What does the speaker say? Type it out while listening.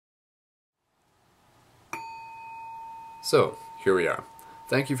So, here we are.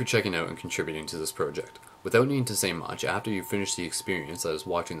 Thank you for checking out and contributing to this project. Without needing to say much, after you finish the experience that is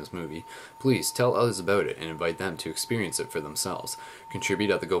watching this movie, please tell others about it and invite them to experience it for themselves.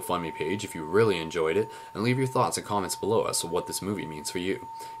 Contribute at the GoFundMe page if you really enjoyed it, and leave your thoughts and comments below as to what this movie means for you.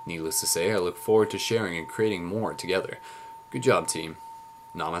 Needless to say, I look forward to sharing and creating more together. Good job, team.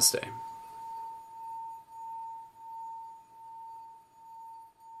 Namaste.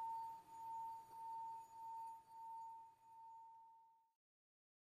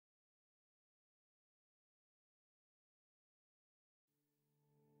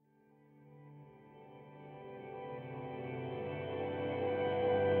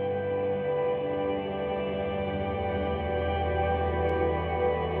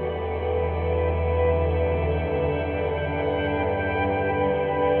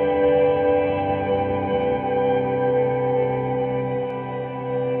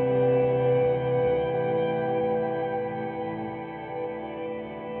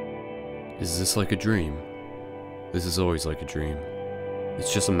 Is this like a dream? This is always like a dream.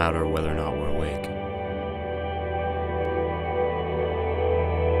 It's just a matter of whether or not we're awake.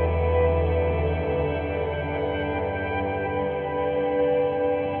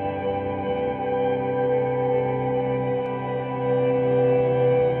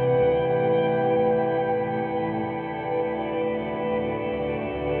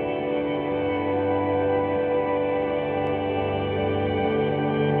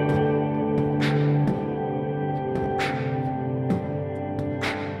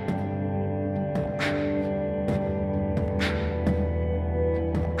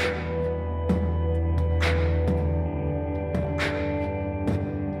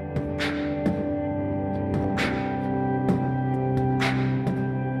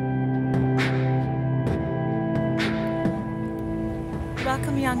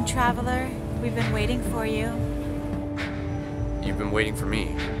 Welcome, young traveler. We've been waiting for you. You've been waiting for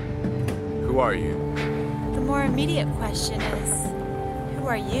me. Who are you? The more immediate question is, who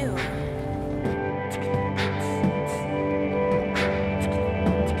are you?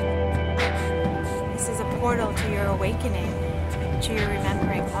 This is a portal to your awakening, to your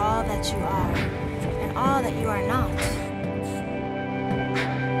remembering all that you are and all that you are not.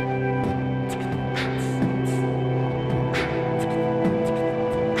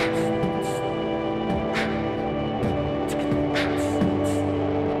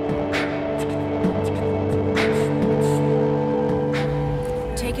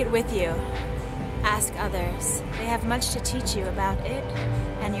 Take it with you. Ask others. They have much to teach you about it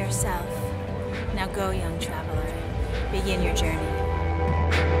and yourself. Now go, young traveler. Begin your journey.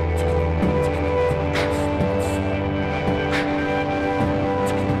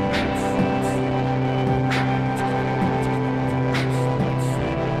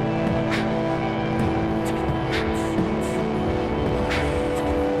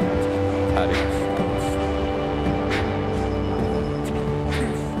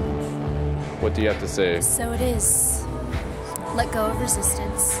 What do you have to say? So it is. Let go of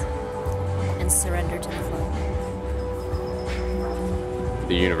resistance and surrender to the flow.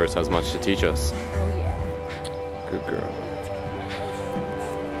 The universe has much to teach us. Oh yeah. Good girl.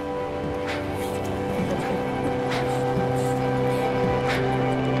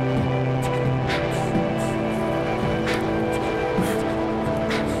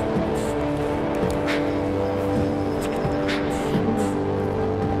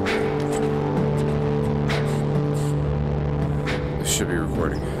 Should be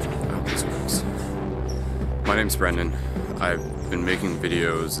recording. I hope this works. My name's Brendon. I've been making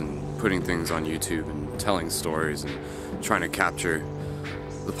videos and putting things on YouTube and telling stories and trying to capture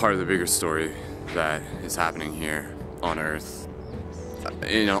the part of the bigger story that is happening here on Earth,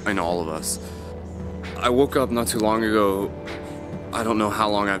 in all of us. I woke up not too long ago. I don't know how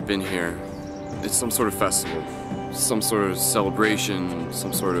long I've been here. It's some sort of festival, some sort of celebration,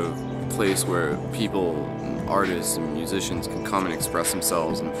 some sort of place where people, artists and musicians can come and express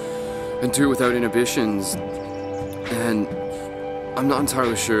themselves and do it without inhibitions. And I'm not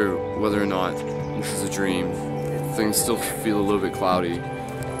entirely sure whether or not this is a dream. Things still feel a little bit cloudy.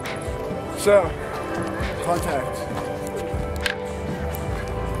 So, contact.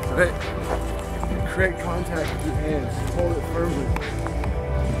 Okay. Create contact with your hands. Hold it firmly.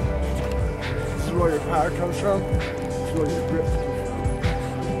 This is where your power comes from. This is where your grip comes from.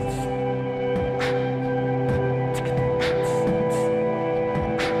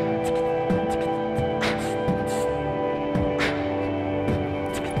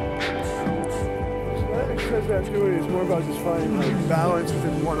 That I'm doing is more about just finding like balance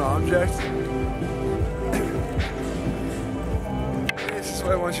within one object. This is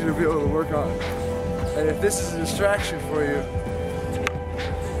what I want you to be able to work on. And if this is a distraction for you,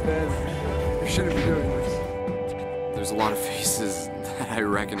 then you shouldn't be doing this. There's a lot of faces that I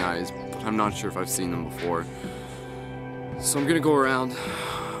recognize, but I'm not sure if I've seen them before. So I'm gonna go around.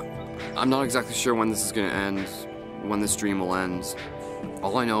 I'm not exactly sure when this is gonna end, when this dream will end.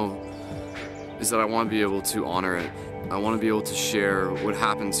 All I know is that I want to be able to honor it. I want to be able to share what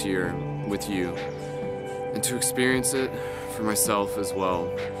happens here with you and to experience it for myself as well.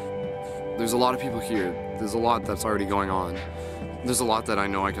 There's a lot of people here. There's a lot that's already going on. There's a lot that I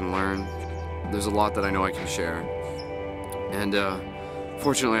know I can learn. There's a lot that I know I can share. And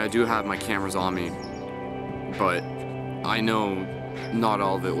fortunately I do have my cameras on me, but I know not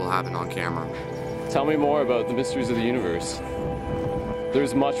all of it will happen on camera. Tell me more about the mysteries of the universe.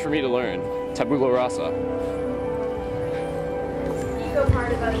 There's much for me to learn. Tabula rasa. The ego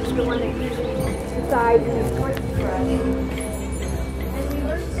part of us is the one that usually decides and appoints for us. And we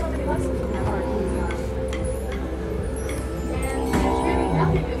learn so many lessons from that part. And there's really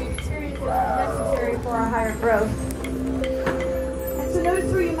nothing that we experience that's necessary for our higher growth. And so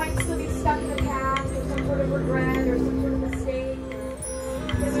notice where you might still be stuck in the past, or some sort of regret, or some sort of mistake.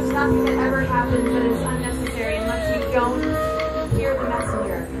 Because there's nothing that ever happens that is unnecessary unless you don't hear the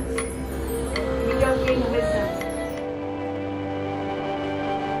messenger. You don't gain wisdom.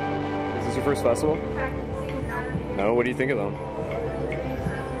 Is this your first festival? No? What do you think of them?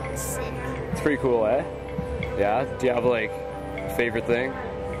 Sick. It's pretty cool, eh? Yeah? Do you have like a favorite thing?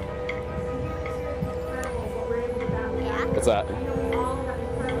 Yeah. What's that?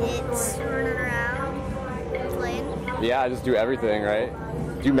 It's running around, playing. Yeah, I just do everything, right?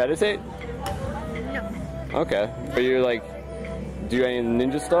 Do you meditate? No. Okay. But you're like, do any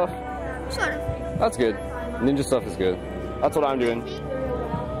ninja stuff? Sort of. That's good. Ninja stuff is good. That's what I'm doing.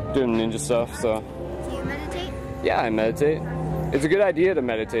 Doing ninja stuff, so. Do you meditate? Yeah, I meditate. It's a good idea to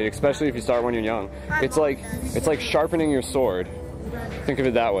meditate, especially if you start when you're young. It's like sharpening your sword. Think of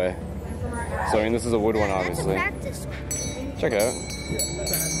it that way. So I mean, this is a wood one, obviously. That's a practice one. Check it out.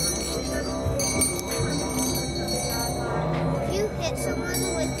 If you hit someone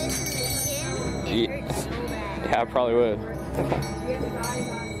with this in the chin, it hurts so bad. Yeah, I probably would.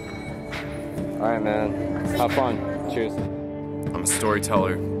 Alright, man. Have fun. Cheers. I'm a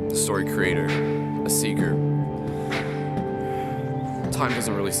storyteller, a story creator, a seeker. Time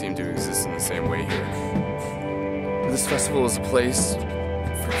doesn't really seem to exist in the same way here. This festival is a place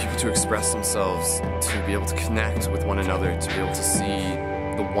for people to express themselves, to be able to connect with one another, to be able to see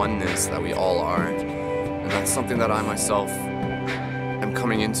the oneness that we all are. And that's something that I myself am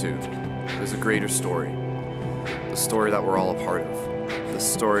coming into. There's a greater story. The story that we're all a part of. The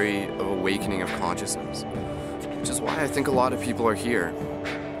story of awakening of consciousness. Which is why I think a lot of people are here.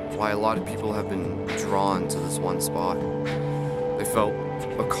 Why a lot of people have been drawn to this one spot. They felt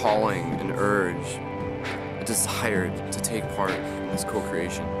a calling, an urge, a desire to take part in this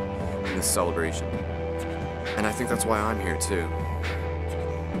co-creation, in this celebration. And I think that's why I'm here too.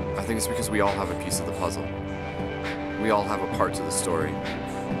 I think it's because we all have a piece of the puzzle. We all have a part to the story.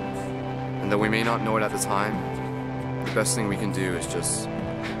 And though we may not know it at the time, the best thing we can do is just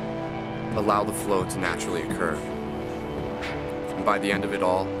allow the flow to naturally occur. And by the end of it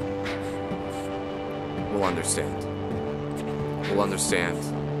all, we'll understand. We'll understand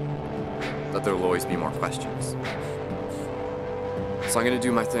that there will always be more questions. So I'm gonna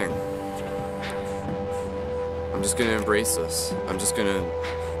do my thing. I'm just gonna embrace this. I'm just gonna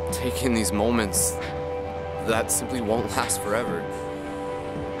take in these moments that simply won't last forever.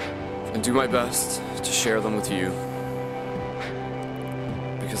 And do my best to share them with you.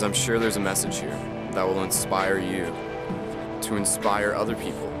 Because I'm sure there's a message here that will inspire you, to inspire other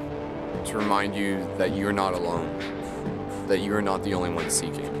people, to remind you that you're not alone, that you're not the only one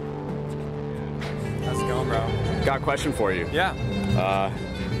seeking. How's it going, bro? Got a question for you. Yeah.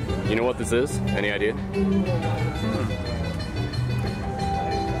 You know what this is? Any idea?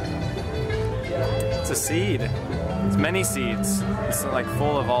 It's a seed. It's many seeds. It's like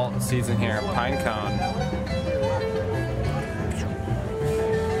full of all seeds in here. Pine cone.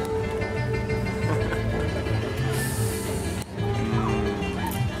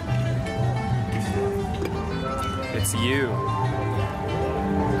 It's you.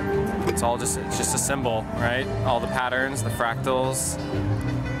 It's just a symbol, right? All the patterns, the fractals,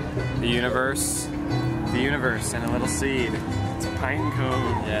 the universe in a little seed. It's a pine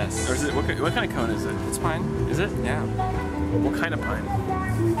cone. Yes. Or is it, what kind of cone is it? It's pine. Is it? Yeah. What kind of pine?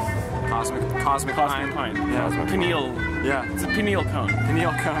 Cosmic pine. Yeah. Cosmic pineal. Pine. Yeah. It's a pineal cone.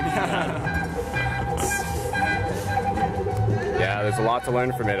 Pineal cone. Yeah. Yeah, there's a lot to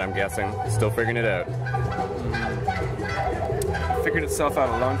learn from it, I'm guessing. Still figuring it out. Figured itself out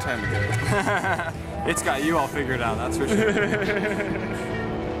a long time ago. It's got you all figured out, that's for sure.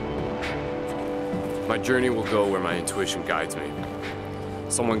 My journey will go where my intuition guides me.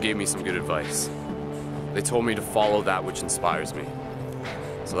 Someone gave me some good advice. They told me to follow that which inspires me.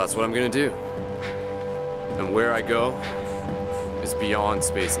 So that's what I'm gonna do. And where I go is beyond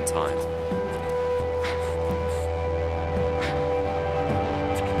space and time.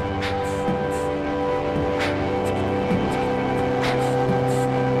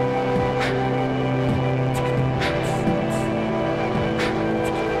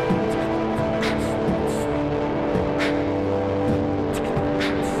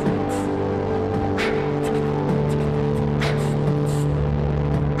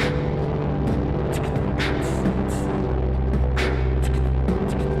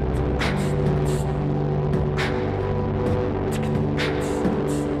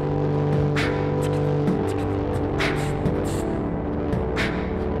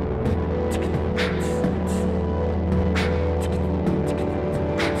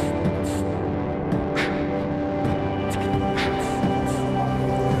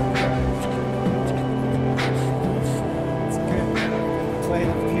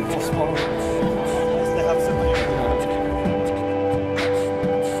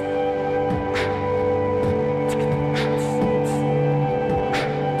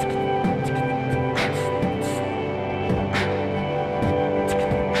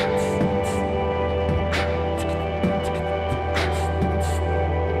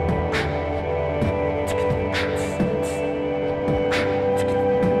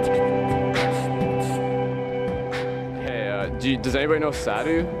 Does anybody know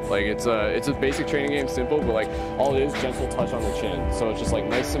Sadu? Like it's a basic training game, simple, but like all it is, gentle touch on the chin. So it's just like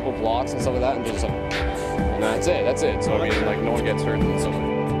nice simple blocks and stuff like that, and just like, and that's it. So I mean, like no one gets hurt and stuff.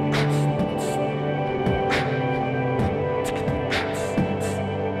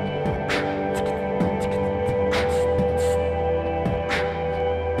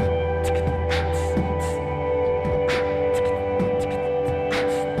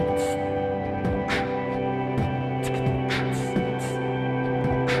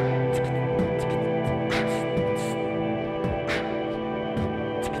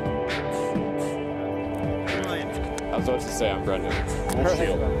 I was about to say I'm Brendon.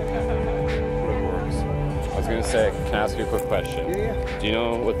 Shield. I was gonna say, can I ask you a quick question? Yeah. Do you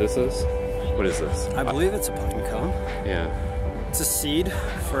know what this is? What is this? I believe it's a pine cone. Yeah. It's a seed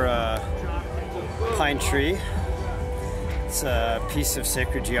for a pine tree. It's a piece of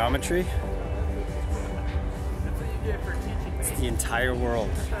sacred geometry. It's the entire world.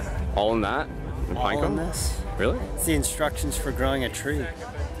 All in that? In pine All in cone? this. Really? It's the instructions for growing a tree.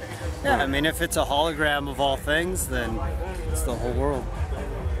 Yeah, I mean, if it's a hologram of all things, then it's the whole world.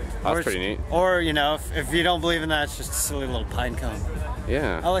 That's pretty neat. Or, you know, if you don't believe in that, it's just a silly little pine cone.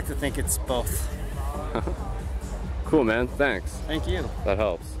 Yeah. I like to think it's both. Cool, man. Thanks. Thank you. That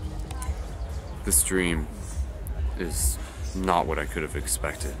helps. This dream is not what I could have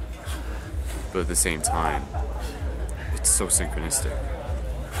expected. But at the same time, it's so synchronistic.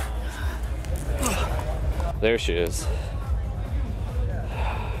 There she is.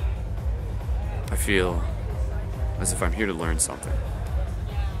 I feel as if I'm here to learn something.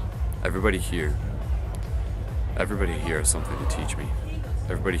 Everybody here has something to teach me.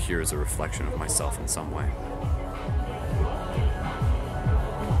 Everybody here is a reflection of myself in some way.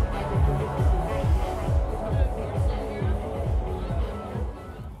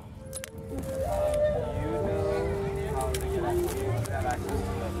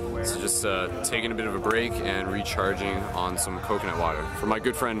 So just taking a bit of a break and recharging on some coconut water. For my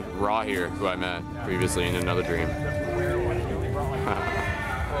good friend Ra here, who I met previously in another dream.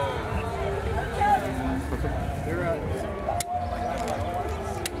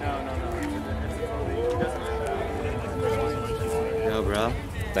 Yo, bro.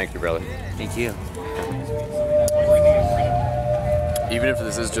 Thank you, brother. Thank you. Even if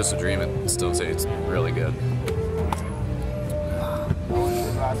this is just a dream, I'd still say it's really good.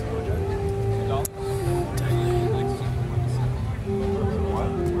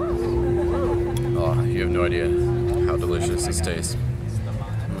 Oh, you have no idea how delicious this tastes.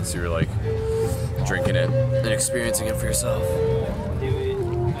 Unless you're like drinking it and experiencing it for yourself.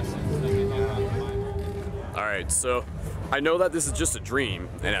 Alright, so I know that this is just a dream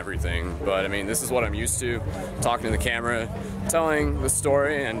and everything, but I mean, this is what I'm used to. Talking to the camera, telling the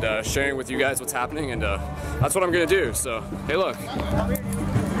story, and sharing with you guys what's happening, and that's what I'm gonna do. So, hey look.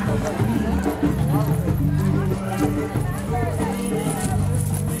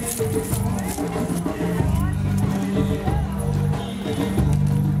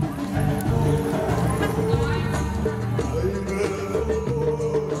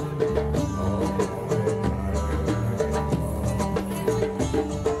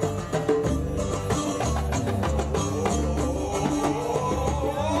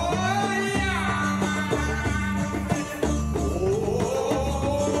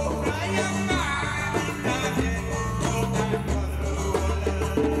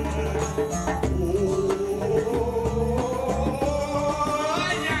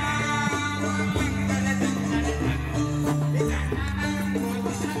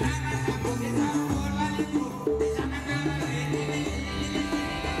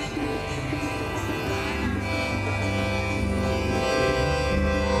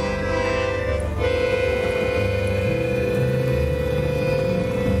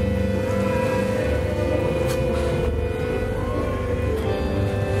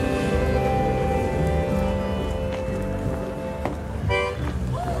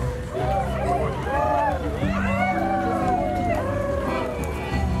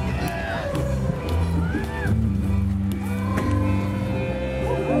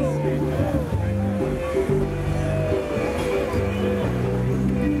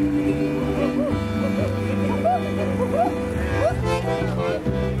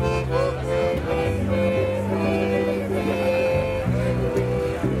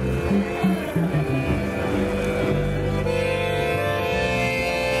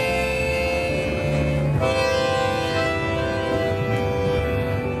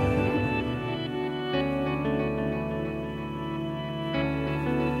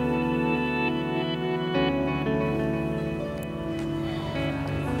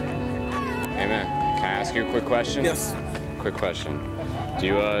 ask you a quick question? Yes. Quick question. Do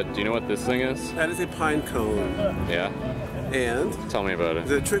you know what this thing is? That is a pine cone. Yeah? And? Tell me about it.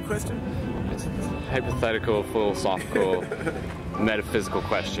 Is it a trick question? It's a hypothetical, philosophical, metaphysical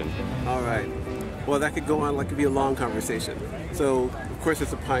question. All right. Well, that could go on, like, could be a long conversation. So, of course,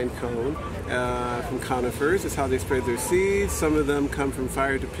 it's a pine cone from conifers. It's how they spread their seeds. Some of them come from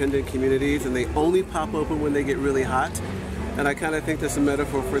fire-dependent communities, and they only pop open when they get really hot. And I kind of think that's a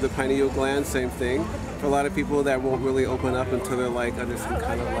metaphor for the pineal gland, same thing. For a lot of people, that won't really open up until they're like under some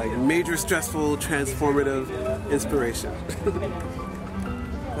kind of like major stressful, transformative inspiration.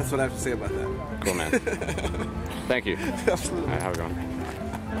 That's what I have to say about that. Cool, man. Thank you. Absolutely. All right, have a good one.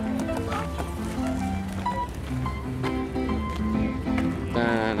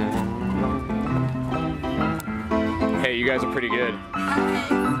 Hey, you guys are pretty good.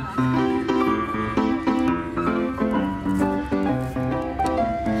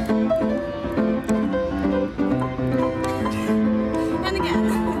 And again.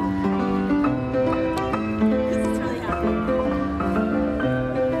 This is really happening.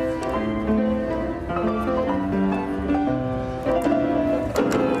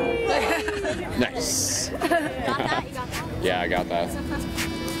 Nice. Got that? You got that? Yeah, I got that.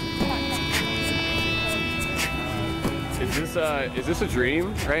 Is this a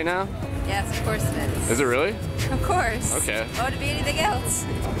dream right now? Yes, of course it is. Is it really? Of course. Okay. Why would it be anything else?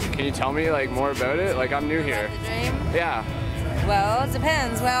 Can you tell me like more about it? Like I'm new here. The dream? Yeah. Well, it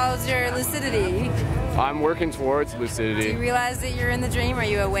depends. How's your lucidity? I'm working towards Do lucidity. you realize that you're in the dream? Are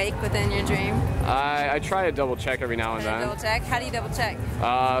you awake within your dream? I try to double check every now and then. Double check? How do you double check?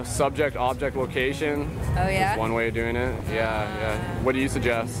 Subject, object, location. Oh yeah? Is one way of doing it. Yeah, yeah. What do you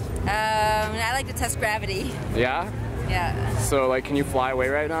suggest? I like to test gravity. Yeah? Yeah. So like, can you fly away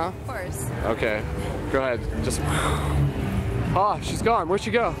right now? Of course. Okay. Go ahead. Just. Oh, she's gone. Where'd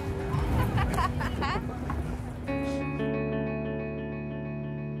she go?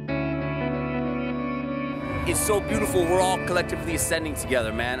 It's so beautiful, we're all collectively ascending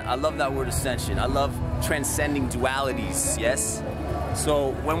together, man. I love that word ascension. I love transcending dualities, yes?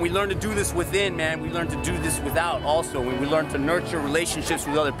 So when we learn to do this within, man, we learn to do this without also. When we learn to nurture relationships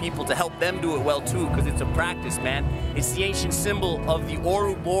with other people to help them do it well too, because it's a practice, man. It's the ancient symbol of the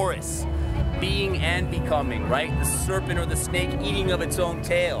Ouroboros, being and becoming, right? The serpent or the snake eating of its own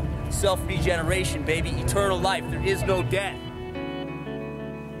tail. Self-regeneration, baby, eternal life. There is no death.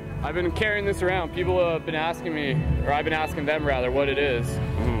 I've been carrying this around. People have been asking me, or I've been asking them rather, what it is.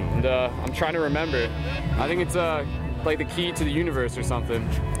 And I'm trying to remember. I think it's like the key to the universe or something.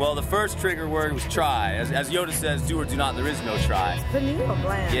 Well, the first trigger word was try. As Yoda says, do or do not, there is no try. Pineal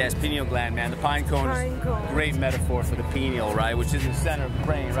gland. Yes, pineal gland, man. The pine cone is a great metaphor for the pineal, right? Which is in the center of the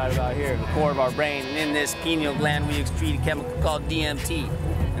brain, right about here, the core of our brain. And in this pineal gland, we excrete a chemical called DMT.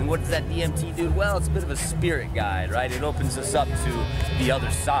 And what does that DMT do? Well, it's a bit of a spirit guide, right? It opens us up to the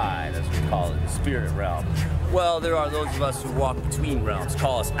other side, as we call it, the spirit realm. Well, there are those of us who walk between realms,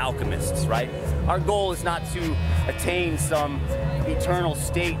 call us alchemists, right? Our goal is not to attain some eternal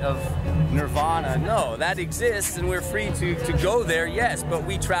state of nirvana. No, that exists and we're free to go there, yes, but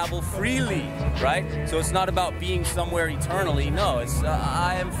we travel freely, right? So it's not about being somewhere eternally. No, it's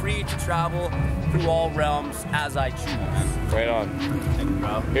I am free to travel through all realms as I choose. Right on. Thank you,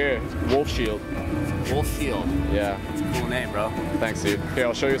 bro. Here, Wolf Shield. Wolf Shield. Yeah. That's a cool name, bro. Thanks, dude. Here,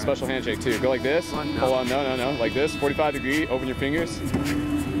 I'll show you a special handshake too. Go like this. Hold on, no. Like this, 45 degree, open your fingers.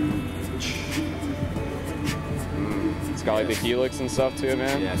 It's got like the helix and stuff to it,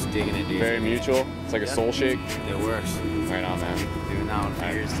 man. Yeah, it's digging it, dude. Very mutual. It's like a soul shake. It works. Right on, man. Doing that on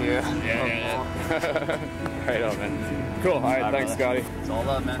fingers too. Yeah. Right on, man. Cool. All right, thanks, Scotty. It's all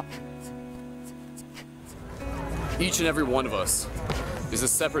love, man. Each and every one of us is a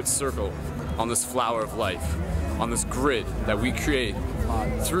separate circle on this flower of life, on this grid that we create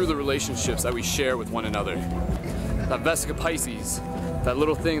through the relationships that we share with one another. That Vesica Pisces, that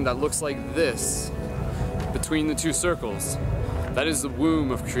little thing that looks like this between the two circles, that is the womb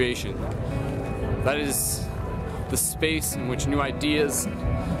of creation. That is the space in which new ideas,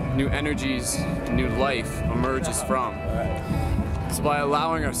 new energies, new life emerges from. So by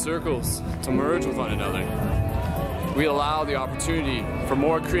allowing our circles to merge with one another, we allow the opportunity for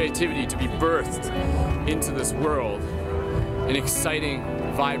more creativity to be birthed into this world in exciting,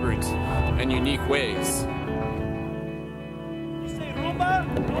 vibrant, and unique ways. You say rumba?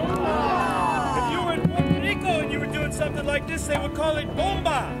 If you were in Puerto Rico and you were doing something like this, they would call it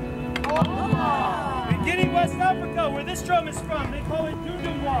bomba. In Guinea, West Africa, where this drum is from, they call it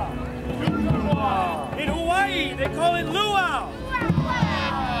dudumwa. In Hawaii, they call it luau.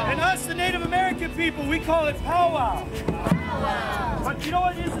 And us, the Native American people, we call it powwow. But you know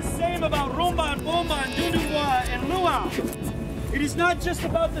what is the same about rumba and bomba and dundugwa and luau? It is not just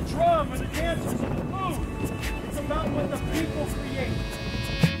about the drum or the dancers or the food. It's about what the people create.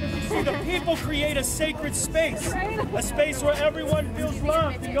 Because you see, the people create a sacred space. A space where everyone feels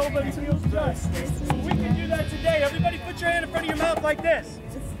loved and nobody feels judged. So we can do that today. Everybody put your hand in front of your mouth like this.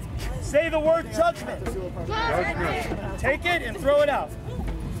 Say the word judgment. Judgment. Take it and throw it out.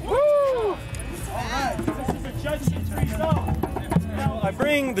 Woo! All right, this is a judgment-free zone. Now, I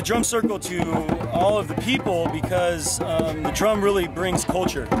bring the drum circle to all of the people because the drum really brings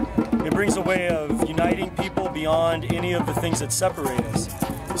culture. It brings a way of uniting people beyond any of the things that separate us.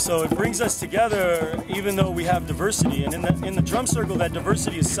 So it brings us together even though we have diversity, and in the drum circle that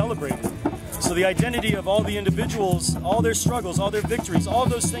diversity is celebrated. So the identity of all the individuals, all their struggles, all their victories, all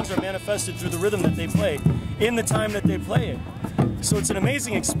those things are manifested through the rhythm that they play in the time that they play it. So it's an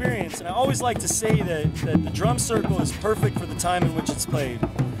amazing experience, and I always like to say that the drum circle is perfect for the time in which it's played.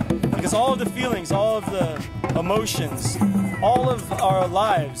 Because all of the feelings, all of the emotions, all of our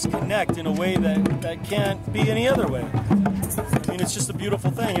lives connect in a way that can't be any other way. I mean, it's just a beautiful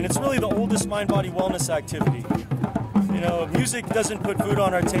thing, and it's really the oldest mind-body wellness activity. You know, music doesn't put food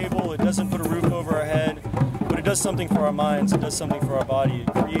on our table, it doesn't put a roof over our head, but it does something for our minds, it does something for our body.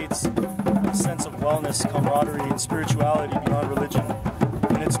 It creates a sense of wellness, camaraderie, and spirituality beyond religion,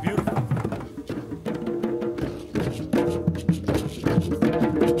 and it's beautiful.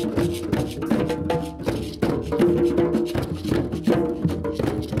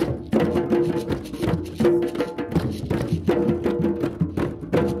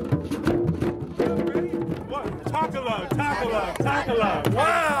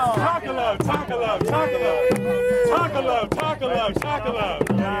 Wow! Talk a love, talk a love, talk a love. Talk a love, talk a love, talk a love.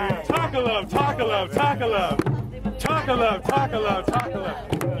 Talk a love, talk a love, talk a love. Talk a love, talk a love, talk a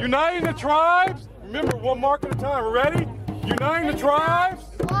love. Uniting the tribes. Remember, one mark at a time. Ready? Uniting the tribes.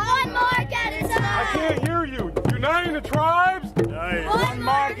 One mark at a time. I can't hear you. Uniting the tribes. One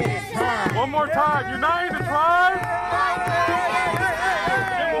mark at a time. One more time. Uniting the tribes.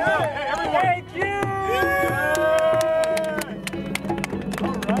 Hey, everyone. Thank you.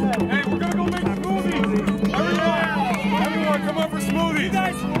 Hey, we're gonna go make smoothies. Everyone, come up for smoothies. You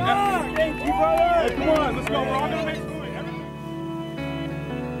guys rock. Thank you, brother. Hey, come on, let's go. We're all gonna make smoothies.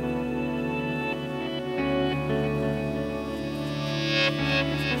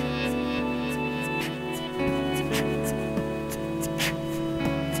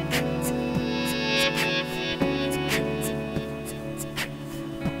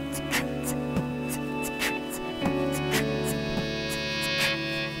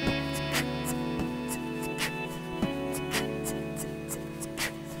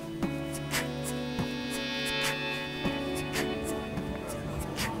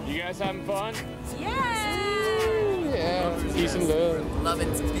 You guys having fun? Yeah! Yeah, peace and love. Love it.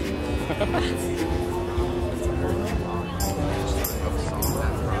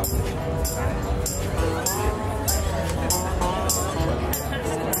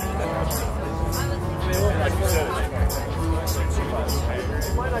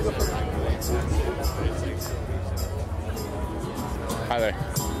 Hi there.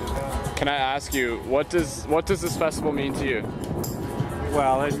 Can I ask you, what does this festival mean to you?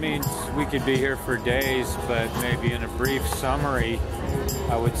 Well, it means we could be here for days, but maybe in a brief summary,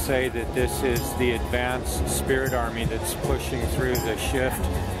 I would say that this is the advanced spirit army that's pushing through the shift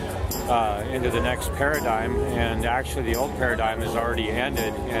into the next paradigm. And actually the old paradigm has already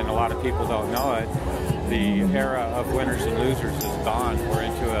ended, and a lot of people don't know it. The era of winners and losers is gone. We're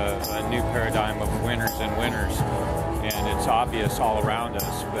into a new paradigm of winners and winners. And it's obvious all around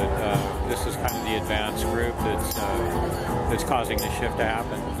us, but this is kind of the advanced group that's causing the shift to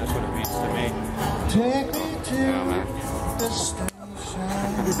happen. That's what it means to me. Take me to the station.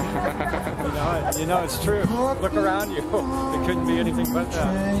 You know it's true. Look around you. It couldn't be anything but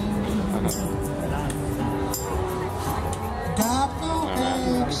that.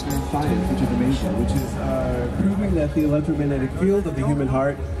 Science, which is amazing, which is proving that the electromagnetic field of the human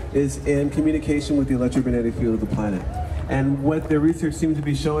heart is in communication with the electromagnetic field of the planet. And what their research seems to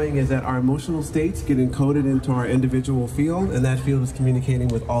be showing is that our emotional states get encoded into our individual field, and that field is communicating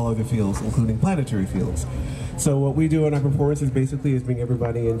with all other fields, including planetary fields. So what we do in our performances basically is bring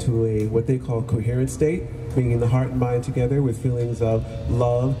everybody into a what they call coherent state, bringing the heart and mind together with feelings of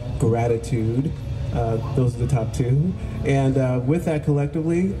love, gratitude. Those are the top two. And with that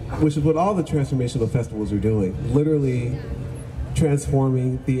collectively, which is what all the transformational festivals are doing, literally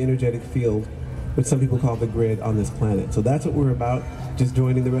transforming the energetic field, which some people call the grid on this planet. So that's what we're about, just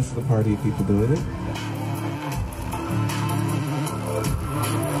joining the rest of the party of people doing it.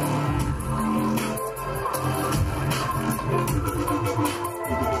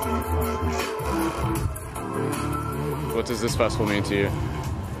 does this festival mean to you?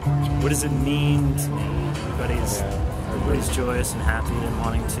 What does it mean to me? Everybody's joyous and happy and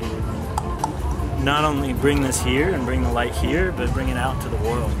wanting to not only bring this here and bring the light here, but bring it out to the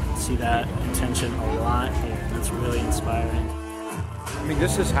world. See that intention a lot here. That's really inspiring. I mean,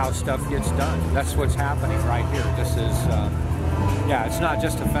 this is how stuff gets done. That's what's happening right here. This is, yeah, it's not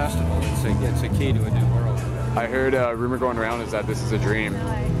just a festival. It's a key to a new world. I heard a rumor going around is that this is a dream.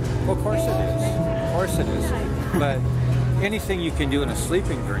 Well, of course it is. Of course it is. But anything you can do in a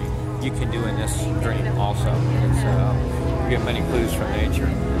sleeping dream, you can do in this dream also. It's, you get many clues from nature.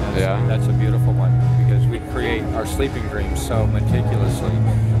 That's a beautiful one, because we create our sleeping dreams so meticulously.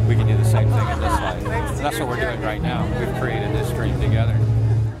 We can do the same thing in this life. And that's what we're doing right now. We've created this dream together.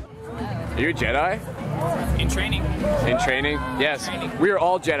 Are you a Jedi? In training. In training? Yes. We are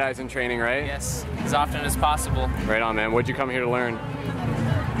all Jedis in training, right? Yes, as often as possible. Right on, man. What'd you come here to learn?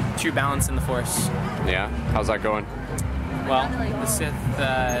 True balance in the Force. Yeah? How's that going? Well, the Sith,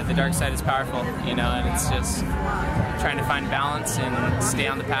 the dark side is powerful, you know, and it's just trying to find balance and stay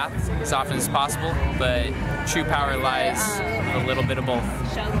on the path as often as possible, but true power lies in a little bit of both.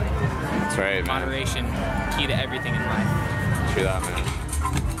 That's right, man. Moderation, key to everything in life. True that, man.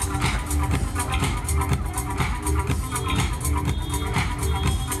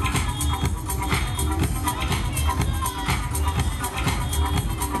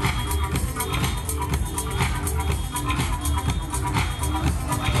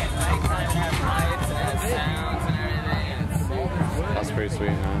 Pretty sweet,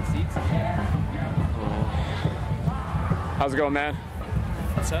 man. How's it going, man?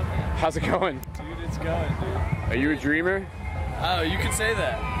 What's up? How's it going? Dude, it's going, dude. Are you a dreamer? Oh, you could say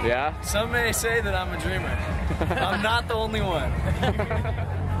that. Yeah? Some may say that I'm a dreamer. I'm not the only one.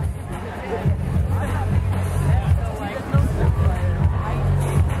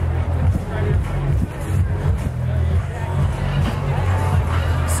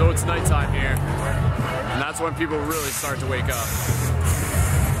 So it's nighttime here, and that's when people really start to wake up.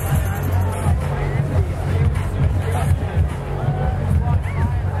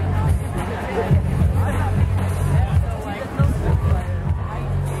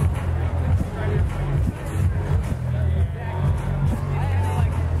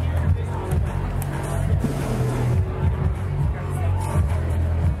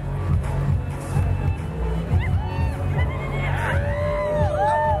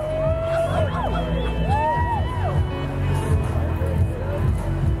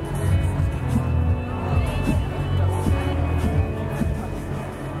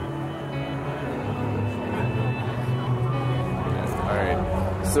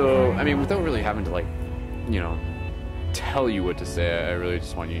 So, I mean, without really having to, like, you know, tell you what to say, I really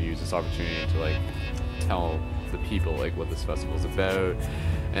just want you to use this opportunity to, like, tell the people, like, what this festival is about.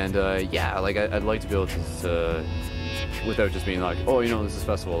 And, yeah, like, I'd like to be able to, without just being like, oh, you know, this is a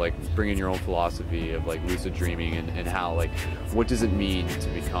festival, like, bring in your own philosophy of, like, lucid dreaming and how, like, what does it mean to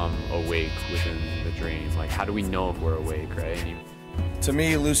become awake within the dream? Like, how do we know if we're awake, right? To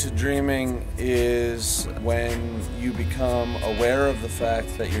me, lucid dreaming is when you become aware of the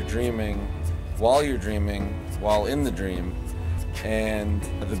fact that you're dreaming, while in the dream. And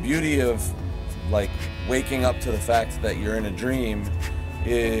the beauty of, like, waking up to the fact that you're in a dream,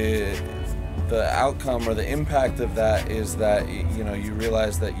 the outcome or the impact of that is that, you know, you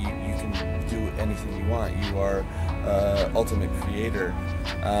realize that you can do anything you want. You are ultimate creator.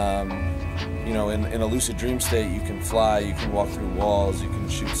 You know, in a lucid dream state, you can fly, you can walk through walls, you can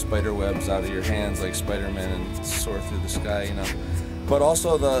shoot spider webs out of your hands like Spider-Man and soar through the sky, you know. But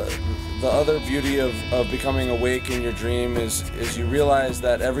also the other beauty of becoming awake in your dream is you realize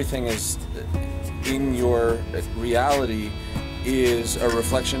that everything is in your reality is a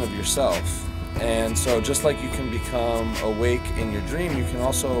reflection of yourself. And so just like you can become awake in your dream, you can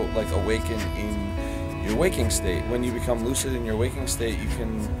also, like, awaken in your waking state. When you become lucid in your waking state, you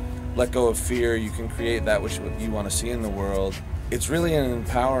can let go of fear, you can create that which you want to see in the world. It's really an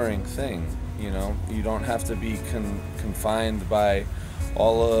empowering thing, you know? You don't have to be confined by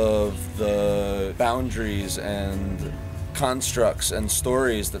all of the boundaries and constructs and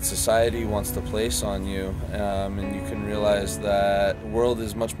stories that society wants to place on you, and you can realize that the world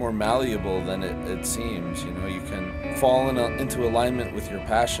is much more malleable than it seems. You know, you can fall into alignment with your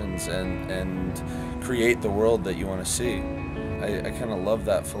passions and create the world that you want to see. I kind of love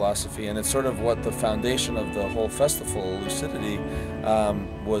that philosophy, and it's sort of what the foundation of the whole festival, Lucidity,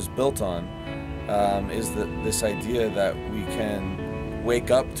 was built on, is this idea that we can wake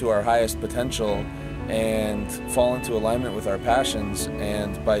up to our highest potential and fall into alignment with our passions,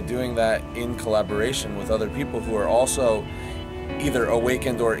 and by doing that in collaboration with other people who are also either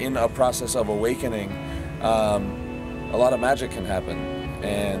awakened or in a process of awakening, a lot of magic can happen.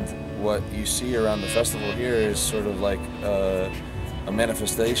 And what you see around the festival here is sort of like a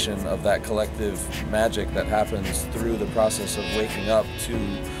manifestation of that collective magic that happens through the process of waking up to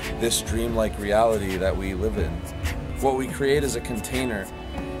this dreamlike reality that we live in. What we create is a container,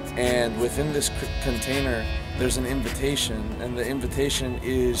 and within this container there's an invitation, and the invitation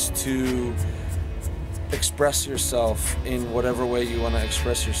is to express yourself in whatever way you want to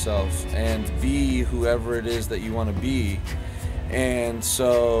express yourself and be whoever it is that you want to be. And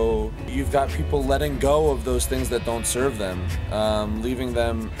so you've got people letting go of those things that don't serve them, leaving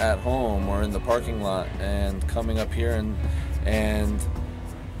them at home or in the parking lot, and coming up here and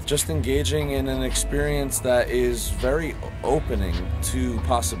just engaging in an experience that is very opening to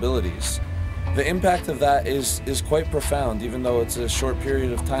possibilities. The impact of that is quite profound. Even though it's a short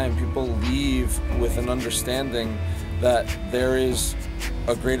period of time, people leave with an understanding that there is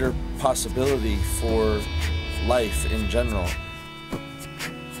a greater possibility for life in general.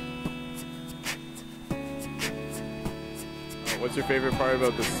 What's your favorite part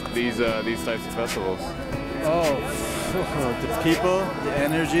about these types of festivals? Oh, the people, the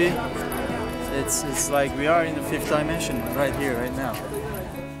energy. It's like we are in the fifth dimension right here, right now.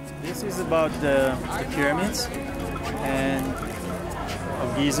 This is about the pyramids and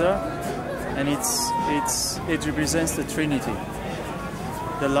of Giza, and it represents the Trinity.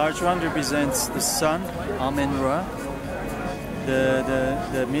 The large one represents the sun, Amen-Ra.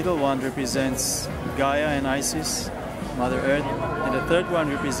 The middle one represents Gaia and Isis, Mother Earth, and the third one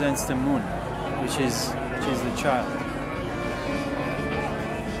represents the moon, which is the child.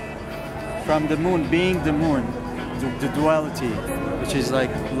 From the moon, being the moon, the duality, which is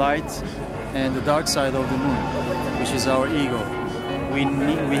like light, and the dark side of the moon, which is our ego. We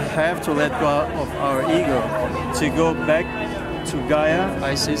have to let go of our ego to go back to Gaia,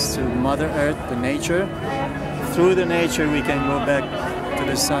 Isis, to Mother Earth, the nature. Through the nature, we can go back to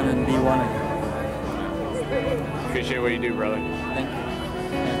the sun and be one again. Appreciate what you do, brother. Thank you.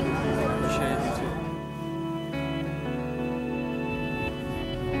 Yeah, appreciate you too.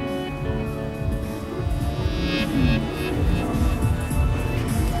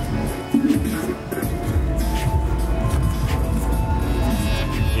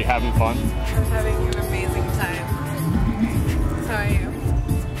 You having fun? I'm having an amazing time. How are you?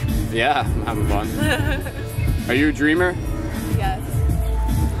 Yeah, I'm having fun. Are you a dreamer? Yes.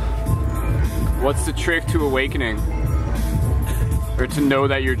 What's the trick to awakening? Or to know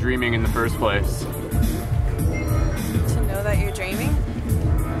that you're dreaming in the first place? To know that you're dreaming?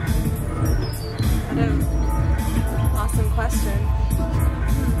 What an awesome question.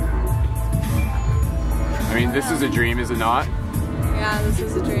 I mean, this is a dream, is it not? Yeah, this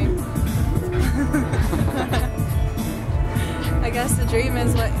is a dream. I guess the dream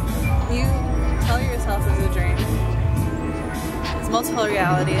is what you tell yourself is a dream. There's multiple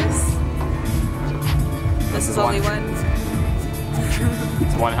realities. This is only one.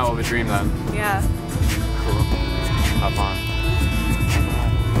 It's one hell of a dream then. Yeah. Cool. Hop on.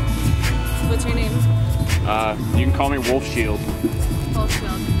 What's your name? You can call me Wolf Shield. Wolf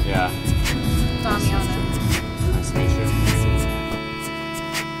Shield. Yeah. Damiana. Nice to meet you.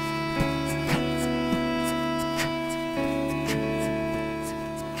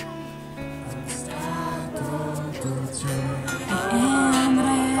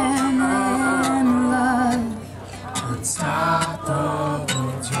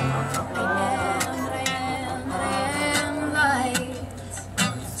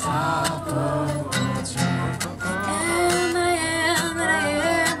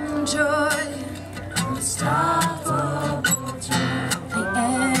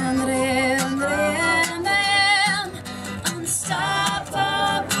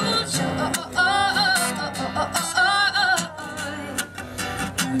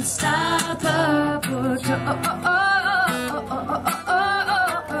 Unstoppable joy,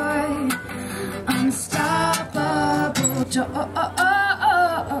 unstoppable joy,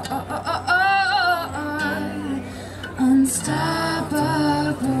 unstoppable.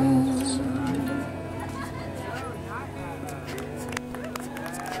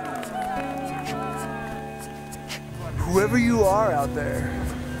 Whoever you are out there,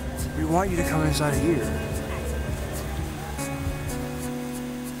 we want you to come inside of here.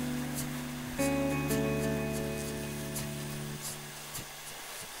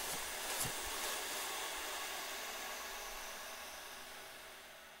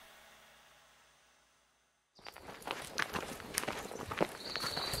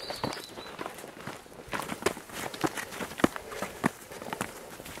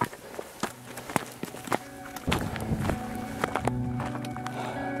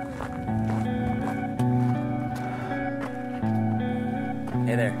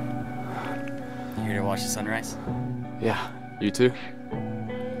 there. You here to watch the sunrise? Yeah. You too?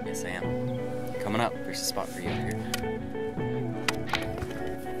 Yes, I am. Coming up. There's a spot for you up here.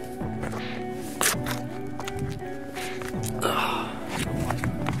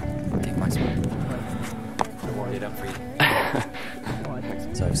 Take my spot. Warmed it up for you.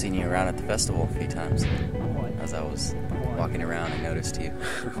 So I've seen you around at the festival a few times. As I was walking around, I noticed you.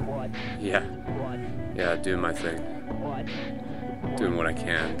 Yeah, doing my thing. Doing what I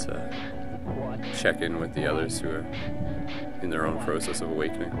can to check in with the others who are in their own process of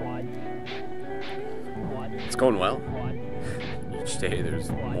awakening. It's going well. Each day there's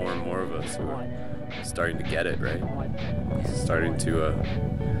more and more of us who are starting to get it, right? Starting to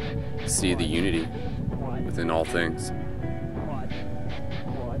see the unity within all things.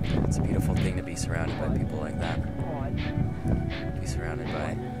 It's a beautiful thing to be surrounded by people like that. Be surrounded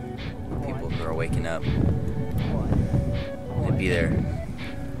by people who are waking up. And be there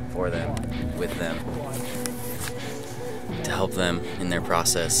for them, with them, to help them in their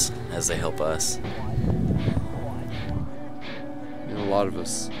process as they help us. You know, a lot of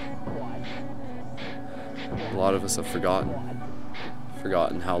us have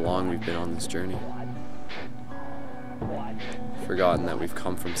forgotten how long we've been on this journey. Forgotten that we've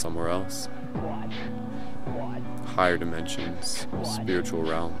come from somewhere else. Higher dimensions, spiritual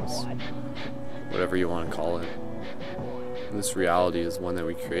realms, whatever you want to call it. And this reality is one that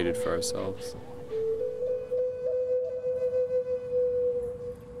we created for ourselves.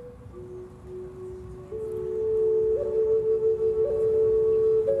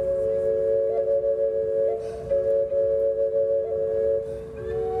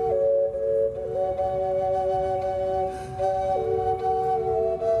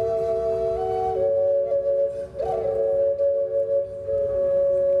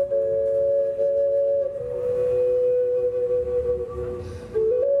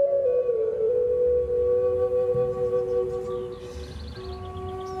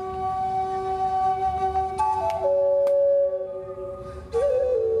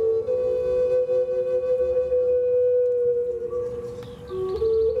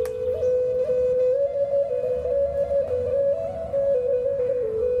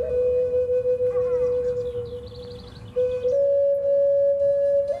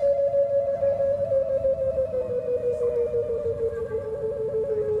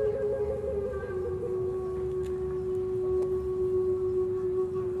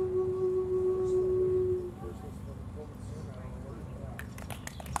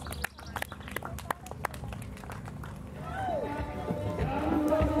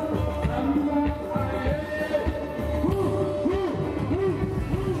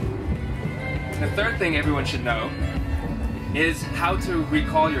 The third thing everyone should know is how to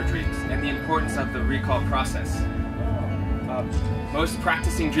recall your dreams and the importance of the recall process. Most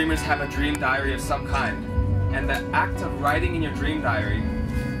practicing dreamers have a dream diary of some kind, and the act of writing in your dream diary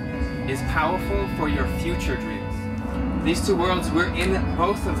is powerful for your future dreams. These two worlds, we're in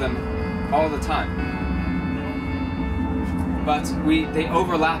both of them all the time. But they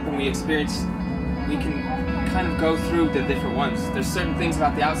overlap and we can kind of go through the different ones. There's certain things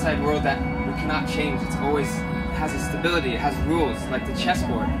about the outside world that we cannot change. It has a stability, it has rules, like the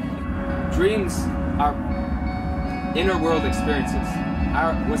chessboard. Dreams are inner world experiences.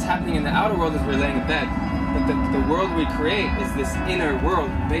 What's happening in the outer world is we're laying in bed, but the world we create is this inner world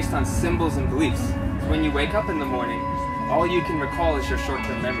based on symbols and beliefs. So when you wake up in the morning, all you can recall is your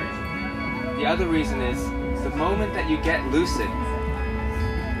short-term memory. The other reason is, the moment that you get lucid,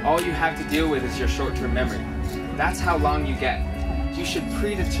 all you have to deal with is your short-term memory. That's how long you get. You should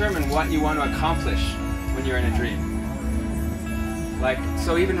predetermine what you want to accomplish when you're in a dream.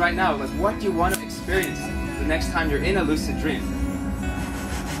 So even right now, what do you want to experience the next time you're in a lucid dream?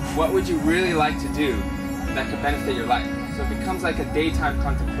 What would you really like to do that could benefit your life? So it becomes like a daytime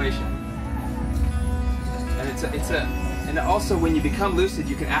contemplation. And and also when you become lucid,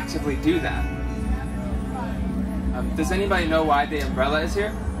 you can actively do that. Does anybody know why the umbrella is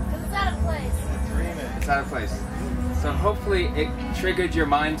here? Because it's out of place. It's out of place. So hopefully it triggered your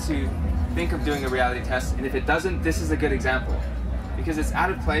mind to think of doing a reality test, and if it doesn't, this is a good example. Because it's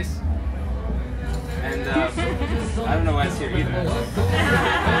out of place, and I don't know why it's here either.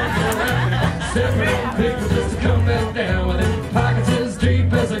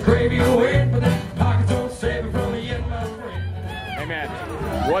 Hey man,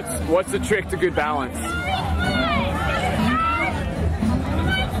 what's the trick to good balance?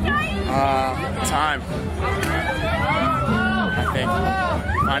 Time. I think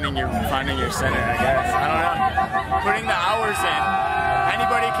finding your center, I guess. I don't know. Putting the hours in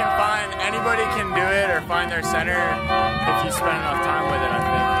Anybody can do it or find their center if you spend enough time with it, I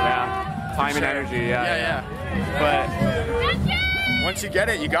think. Yeah, time and energy, Yeah. But once you get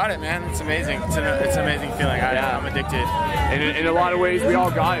it, you got it, man. It's amazing. It's an amazing feeling. I'm addicted. In a lot of ways, we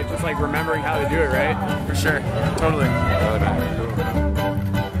all got it. Just like remembering how to do it, right? For sure. Totally.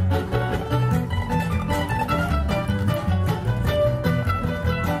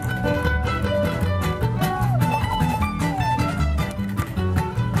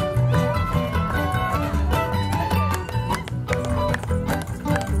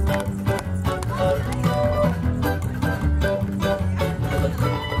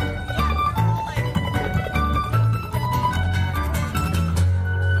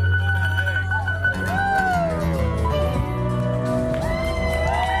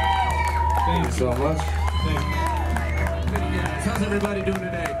 So much. How's everybody doing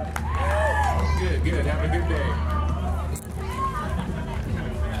today? Good. Have a good day.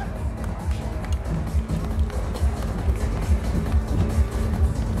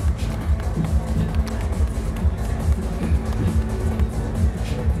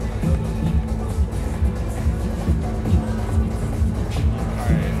 All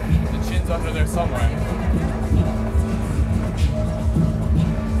right, the chin's under there somewhere.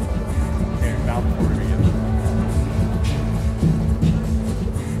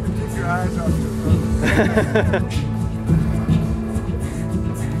 Eyes off your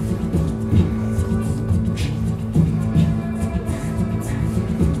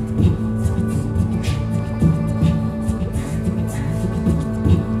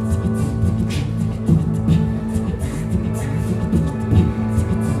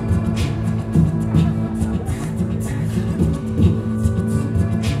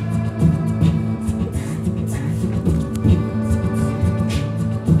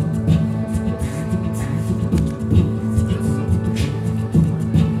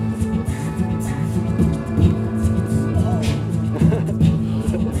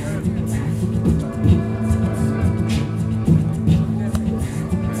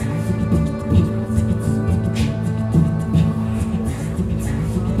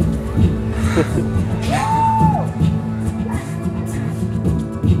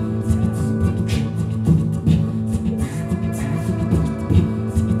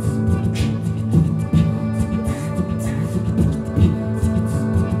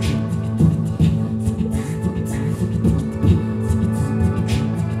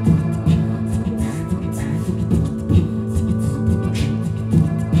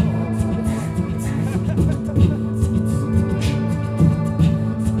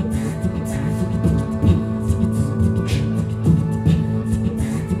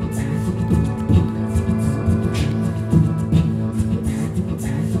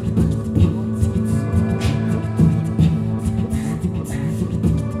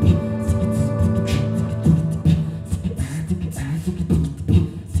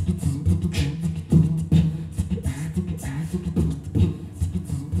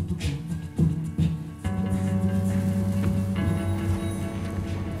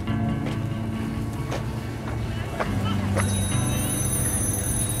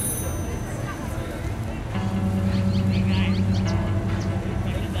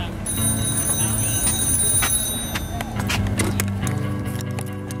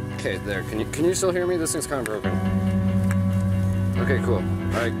Okay, there. Can you still hear me? This thing's kind of broken. Okay, cool.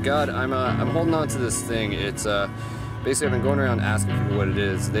 All right, God, I'm holding on to this thing. It's basically I've been going around asking people what it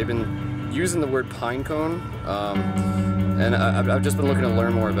is. They've been using the word pinecone, and I've just been looking to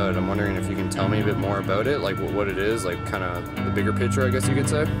learn more about it. I'm wondering if you can tell me a bit more about it, like what it is, like kind of the bigger picture, I guess you could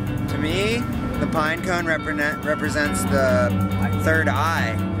say. To me, the pinecone represents the third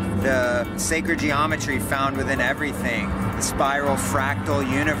eye, the sacred geometry found within everything, the spiral fractal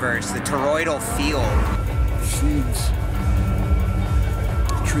universe, the toroidal field. Seeds.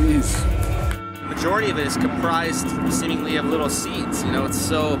 Trees. The majority of it is comprised seemingly of little seeds. You know, it's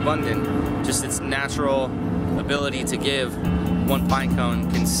so abundant. Just its natural ability to give. One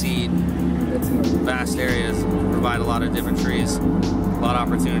pinecone can seed vast areas, provide a lot of different trees, a lot of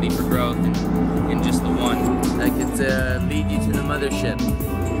opportunity for growth in just the one. Like it's lead you to the mothership.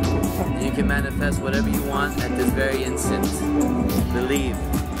 You can manifest whatever you want at this very instant. Believe.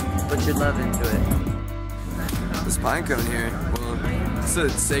 Put your love into it. This pinecone here, well, it's a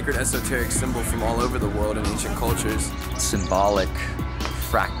sacred esoteric symbol from all over the world in ancient cultures. Symbolic,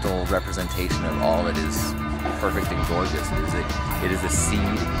 fractal representation of all that is perfect and gorgeous. It is a seed,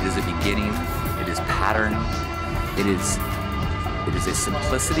 it is a beginning, it is pattern, it is a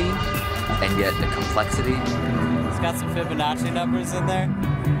simplicity and yet a complexity. It's got some Fibonacci numbers in there.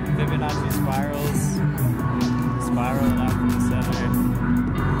 Fibonacci spirals, spiral out from the center.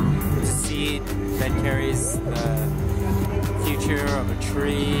 that carries the future of a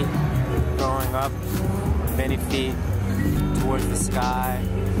tree growing up many feet towards the sky,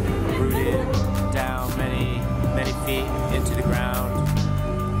 rooted down many feet into the ground.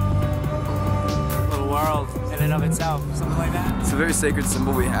 Little world in and of itself, something like that. It's a very sacred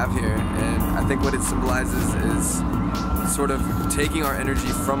symbol we have here, and I think what it symbolizes is sort of taking our energy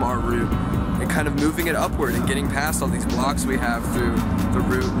from our root and kind of moving it upward and getting past all these blocks we have through the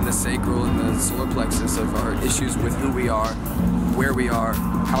root and the sacral and the solar plexus of our issues with who we are, where we are,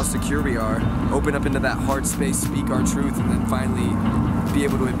 how secure we are, open up into that heart space, speak our truth, and then finally be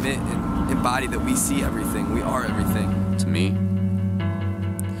able to admit and embody that we see everything, we are everything. To me,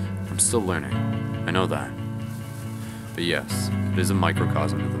 I'm still learning. I know that. But yes, it is a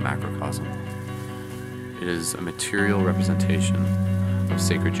microcosm of the macrocosm. It is a material representation of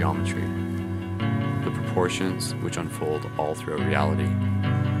sacred geometry, the proportions which unfold all throughout reality,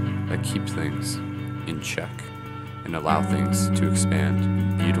 that keep things in check and allow things to expand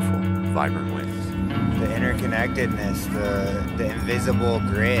in beautiful, vibrant ways. The interconnectedness, the invisible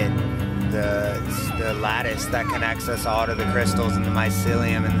grid, the lattice that connects us all to the crystals and the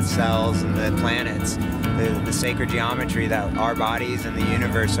mycelium and the cells and the planets, the sacred geometry that our bodies and the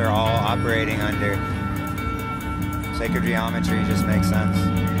universe are all operating under. Sacred geometry just makes sense.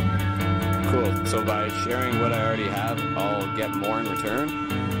 Cool. So by sharing what I already have, I'll get more in return?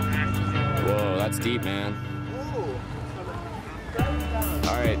 Whoa, that's deep, man.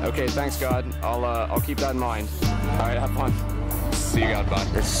 Alright, okay, thanks God. I'll keep that in mind. Alright, have fun. See you God, bye.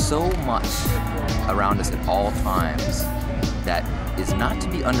 There's so much around us at all times that is not to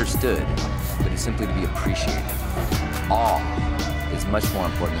be understood, but is simply to be appreciated. Awe is much more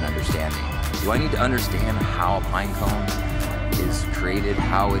important than understanding. Do I need to understand how a pine cone is created,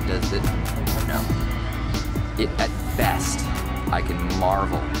 how it does it? No. At best, I can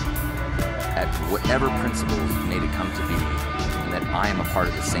marvel at whatever principles made it come to be, and that I am a part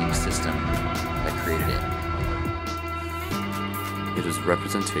of the same system that created it. It is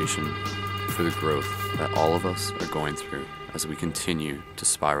representation for the growth that all of us are going through as we continue to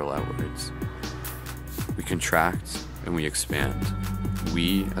spiral outwards. We contract and we expand.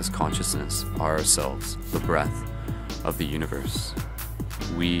 We, as consciousness, are ourselves, the breath of the universe.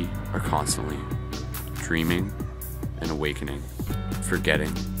 We are constantly dreaming and awakening,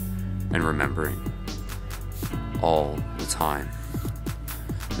 forgetting and remembering, all the time.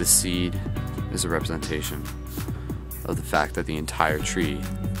 The seed is a representation of the fact that the entire tree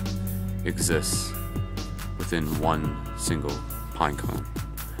exists within one single pine cone,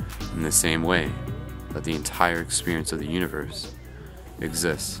 in the same way that the entire experience of the universe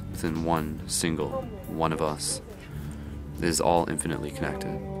exists within one single one of us. It is all infinitely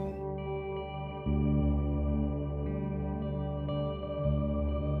connected.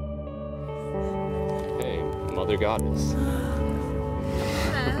 Hey, Mother Goddess.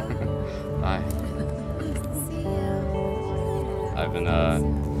 Hi.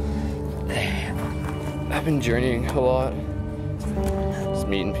 I've been journeying a lot. Just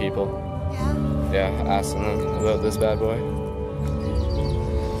meeting people. Yeah, asking them about this bad boy.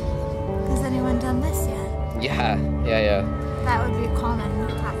 Has anyone done this yet? Yeah. That would be a common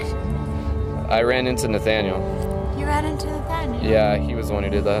action. I ran into Nathaniel. You ran into Nathaniel? Yeah, he was the one who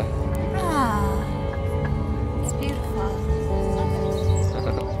did that. Ah, it's beautiful.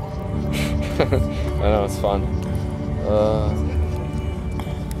 I know, it's fun.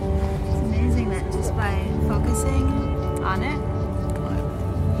 It's amazing that just by focusing on it,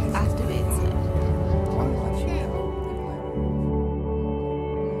 activates it.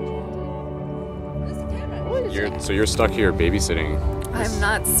 So you're stuck here babysitting. I'm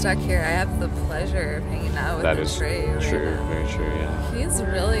not stuck here. I have the pleasure of hanging out with That is Trey right true, now. very true, yeah. He's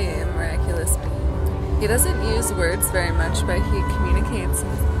really a miraculous being. He doesn't use words very much, but he communicates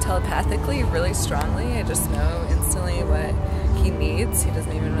telepathically really strongly. I just know instantly what he needs. He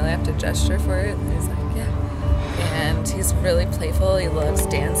doesn't even really have to gesture for it. He's like, yeah. And he's really playful. He loves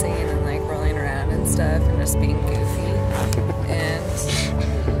dancing and like rolling around and stuff and just being goofy. And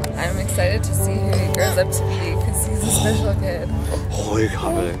I'm excited to see who he grows up to be because he's a special kid. Holy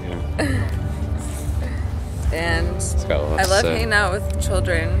God, yeah. And got a lot I to love say. hanging out with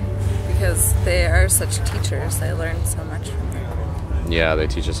children because they are such teachers. I learn so much from them. Yeah, they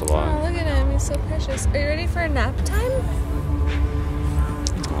teach us a Oh, lot. look at him. He's so precious. Are you ready for a nap time?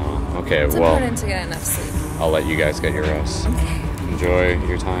 Okay, It's well, important to get enough sleep. I'll let you guys get your rest. Okay. Enjoy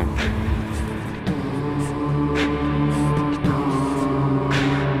your time.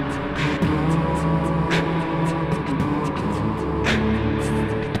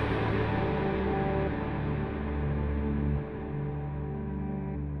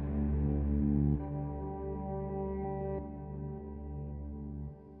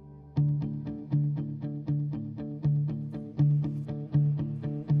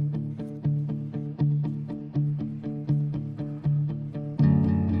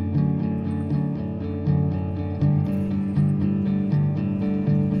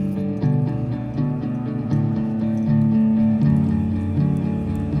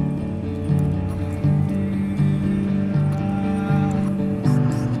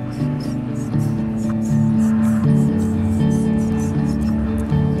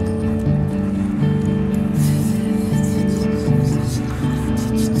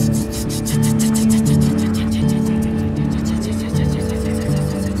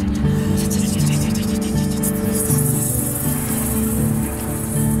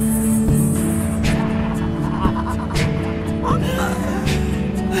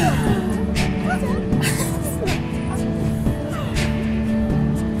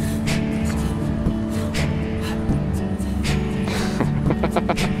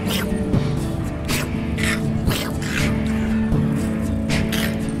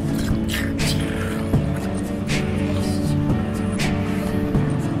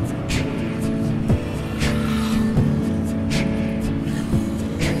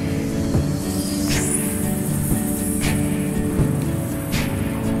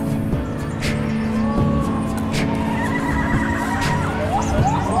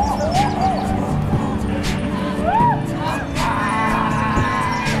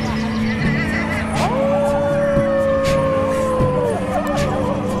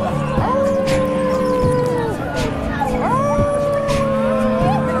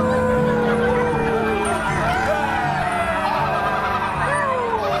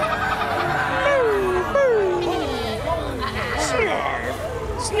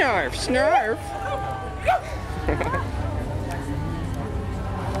 Snarf, snarf.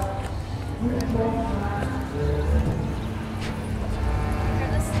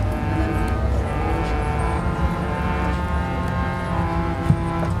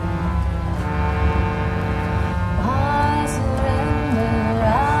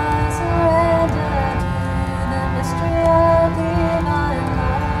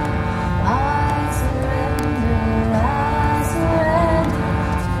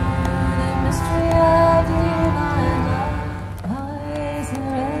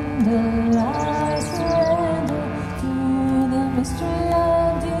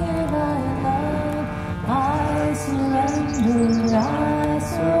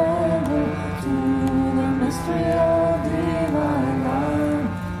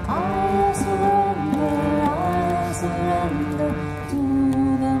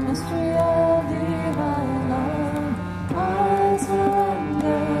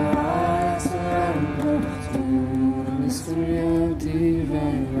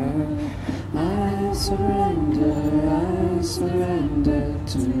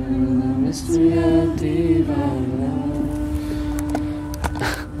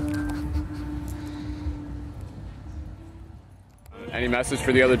 Any message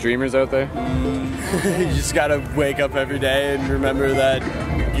for the other dreamers out there? You just gotta wake up every day and remember that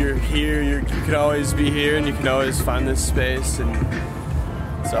you're here, you can always be here, and you can always find this space, and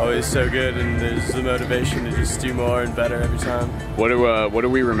it's always so good, and there's the motivation to just do more and better every time. What are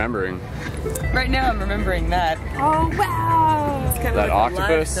we remembering? Right now I'm remembering that. Oh wow! It's kind of that like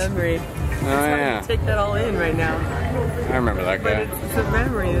octopus? a live memory. Oh yeah. Take that all in right now. I remember that guy. It's a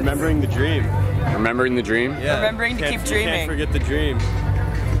memory. Remembering the dream. Remembering the dream? Yeah. Remembering to keep dreaming. You can't forget the dream.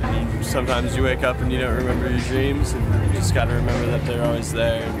 Sometimes you wake up and you don't remember your dreams, and you just gotta remember that they're always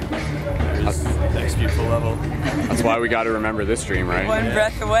there. And there's the next beautiful level. That's why we gotta remember this dream, right? One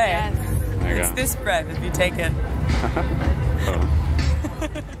breath away. Yes. There you it's go. this breath if you take it. Oh.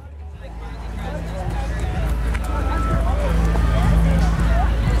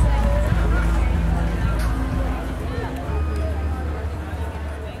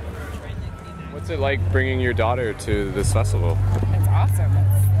 What's it like bringing your daughter to this festival? It's awesome.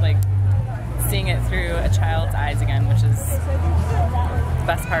 It's like seeing it through a child's eyes again, which is the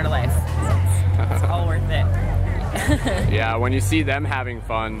best part of life. It's all worth it. Yeah, when you see them having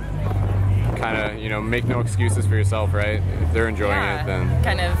fun, kind of, you know, make no excuses for yourself, right? If they're enjoying it, then...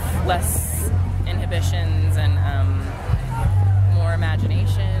 Kind of less inhibitions and more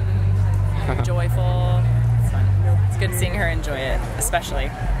imagination, joyful. It's fun. It's good seeing her enjoy it, especially.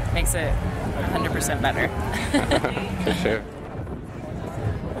 Makes it 100% better. For sure.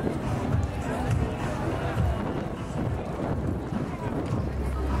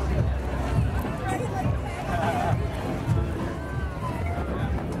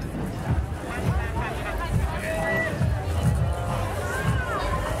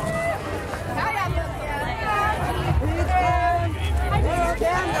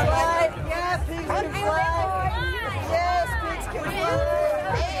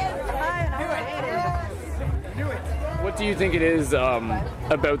 What do you think it is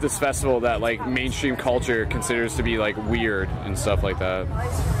about this festival that like mainstream culture considers to be like weird and stuff like that?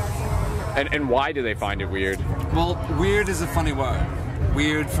 And why do they find it weird? Well, weird is a funny word.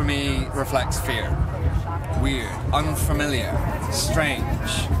 Weird for me reflects fear. Weird, unfamiliar,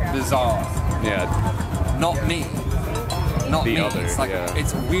 strange, bizarre. Yeah. Not me. Not the me. Other, it's like yeah.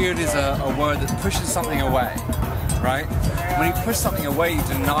 it's weird is a word that pushes something away, right? When you push something away, you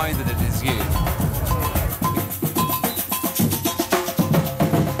deny that it is you.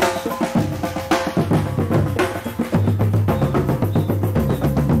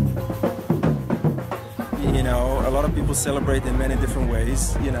 People celebrate in many different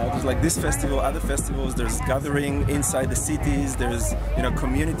ways. You know, there's like this festival, other festivals, there's gathering inside the cities, there's, you know,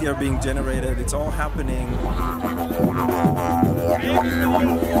 community are being generated, it's all happening.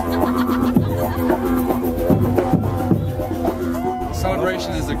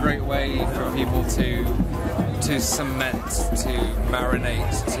 Celebration is a great way for people to cement, to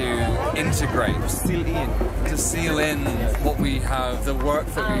marinate, to integrate, to seal in what we have, the work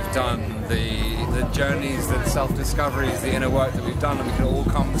that we've done, the journeys, the self-discoveries, the inner work that we've done, and we can all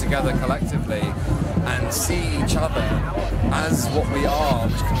come together collectively and see each other as what we are,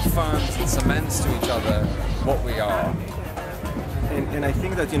 which confirms and cements to each other what we are. And I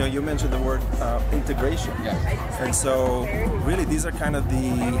think that, you know, you mentioned the word integration. Yeah. And so really these are kind of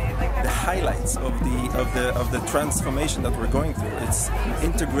the highlights of the transformation that we're going through. It's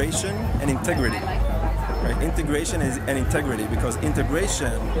integration and integrity. Right? Integration and integrity, because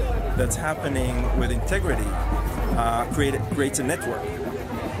integration that's happening with integrity creates a network.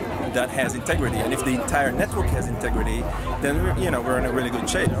 that has integrity. And if the entire network has integrity, then we're in a really good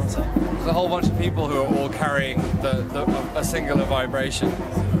shape. There's a whole bunch of people who are all carrying a singular vibration,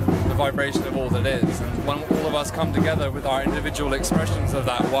 the vibration of all that is. And when all of us come together with our individual expressions of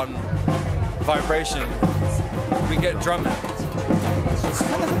that one vibration, we get drumming.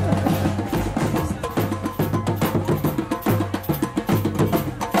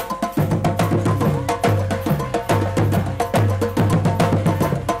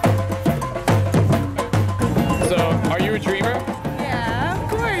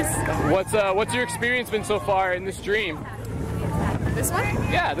 What's your experience been so far in this dream? This one?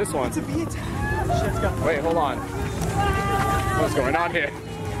 Yeah, this one. Wait, hold on. What's going on here?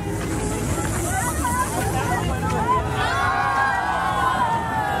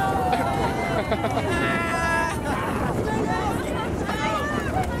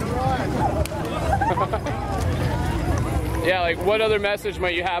 Yeah, like what other message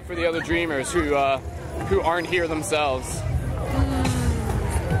might you have for the other dreamers who aren't here themselves?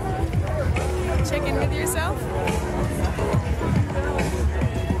 Check in with yourself.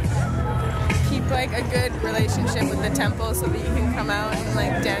 Keep like a good relationship with the temple so that you can come out and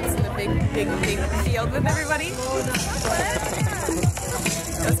like dance in the big field with everybody.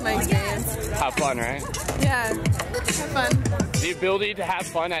 That's my experience. Have fun, right? Yeah, have fun. The ability to have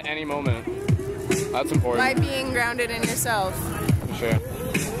fun at any moment. That's important. By being grounded in yourself. Sure.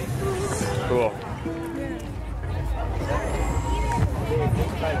 Cool.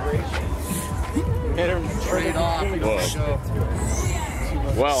 Trade off.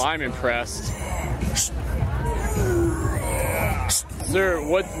 Well, I'm impressed. Sir,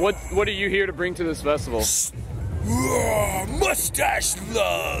 what are you here to bring to this festival? Mustache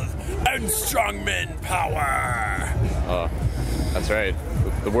love and strongman power. That's right.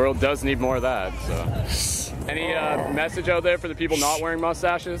 The world does need more of that. So, any message out there for the people not wearing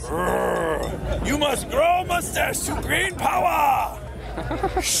mustaches? You must grow mustache to gain power.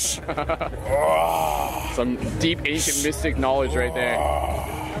 Some deep ancient mystic knowledge right there.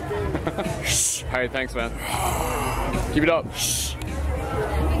 Alright, thanks man. Keep it up.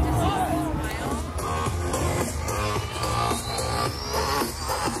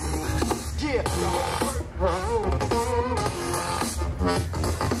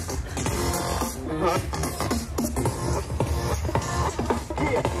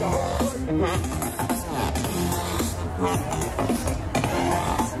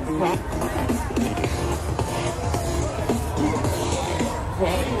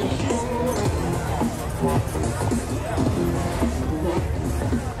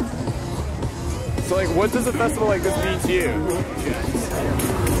 So like, what does a festival like this mean to you?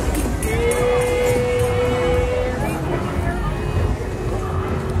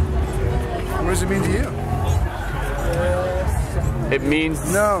 What does it mean to you? It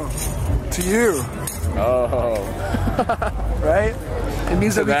means... No, to you. Oh. Right? It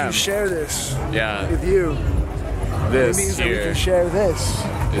means that we them. can share this with you. This it means here. that we can share this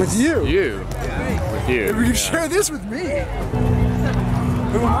with you. With you. And we can share this with me.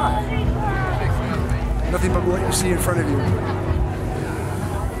 Who am I? Nothing but what you see in front of you.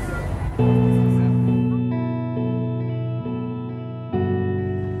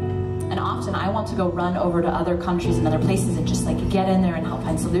 And often I want to go run over to other countries and other places and just like get in there and help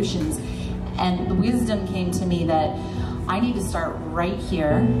find solutions. And the wisdom came to me that I need to start right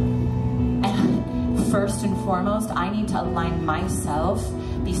here. And first and foremost, I need to align myself,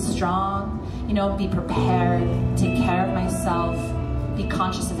 be strong, be prepared, take care of myself, be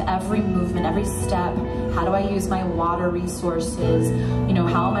conscious of every movement, every step. How do I use my water resources?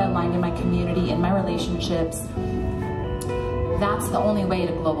 How am I aligned in my community, in my relationships? That's the only way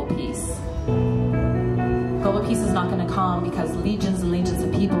to global peace. Global peace is not going to come because legions and legions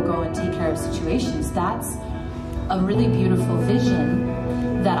of people go and take care of situations. That's a really beautiful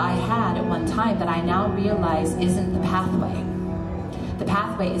vision that I had at one time that I now realize isn't the pathway. The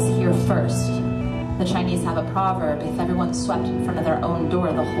pathway is here first. The Chinese have a proverb, if everyone swept in front of their own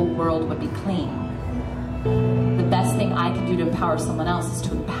door, the whole world would be clean. The best thing I can do to empower someone else is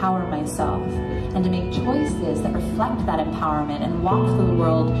to empower myself and to make choices that reflect that empowerment and walk through the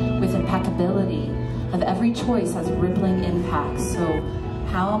world with impeccability of every choice has rippling impacts. So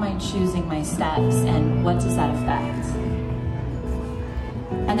how am I choosing my steps and what does that affect?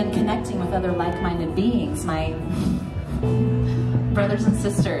 And then connecting with other like-minded beings, my brothers and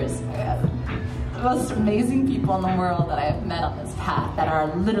sisters, the most amazing people in the world that I have met on this path that are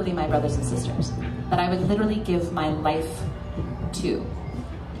literally my brothers and sisters, that I would literally give my life to.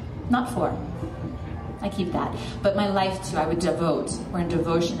 Not for, I keep that, but my life to, I would devote. We're in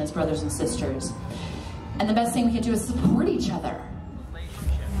devotion as brothers and sisters. And the best thing we can do is support each other.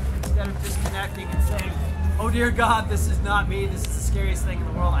 instead of disconnecting and saying, oh dear God, this is not me, this is the scariest thing in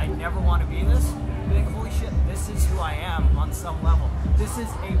the world, I never want to be this, you think, holy shit, this is who I am on some level. This is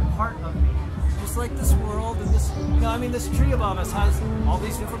a part of me. Just like this world and this, you know, I mean, this tree above us has all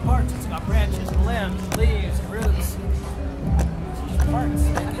these different parts. It's got branches and limbs, leaves, and roots. It's just parts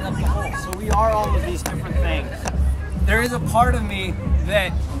making up the whole. So we are all of these different things. There is a part of me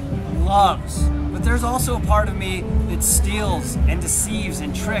that loves, but there's also a part of me that steals and deceives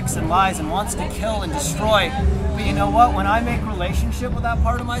and tricks and lies and wants to kill and destroy. But you know what? When I make relationship with that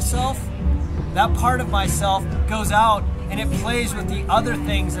part of myself, that part of myself goes out and it plays with the other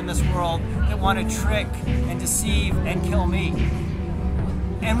things in this world that want to trick and deceive and kill me.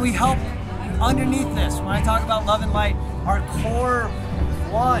 And we help underneath this. When I talk about love and light, our core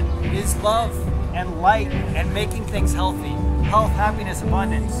one is love and light and making things healthy. Health, happiness,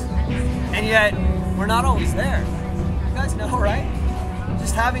 abundance. And yet, we're not always there. You guys know, right?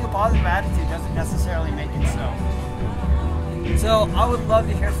 Just having a positive attitude doesn't necessarily make it so. So I would love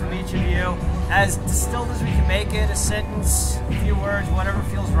to hear from each of you, as distilled as we can make it, a sentence, a few words, whatever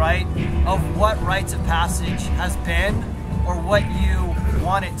feels right, of what rites of passage has been, or what you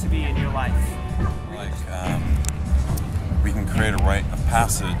want it to be in your life. Like, we can create a rite of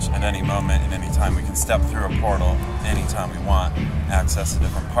passage at any moment and any time. We can step through a portal anytime we want, access a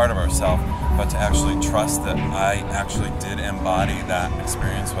different part of ourselves, but to actually trust that I actually did embody that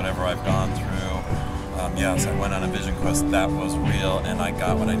experience, whatever I've gone through. Yes, I went on a vision quest that was real and I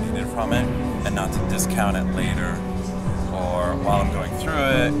got what I needed from it, and not to discount it later or while I'm going through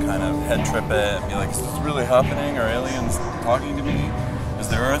it, kind of head trip it and be like, is this really happening? Are aliens talking to me? Is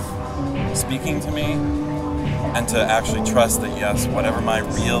the earth speaking to me? And to actually trust that yes, whatever my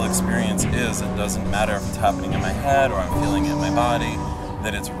real experience is, it doesn't matter if it's happening in my head or I'm feeling it in my body,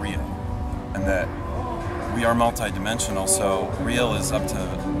 that it's real. And that we are multidimensional, so real is up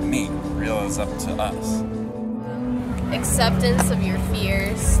to me, real is up to us. Acceptance of your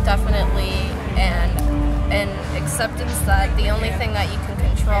fears, definitely, and acceptance that the only thing that you can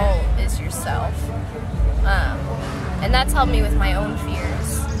control is yourself. And that's helped me with my own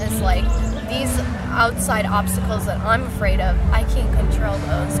fears. It's like, these outside obstacles that I'm afraid of, I can't control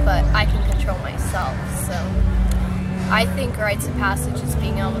those, but I can control myself. So I think rites of passage is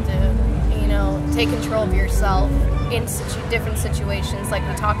being able to, you know, take control of yourself in different situations like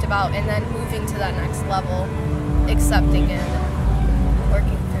we talked about, and then moving to that next level, accepting it and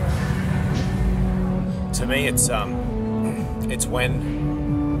working through it. To me, it's when,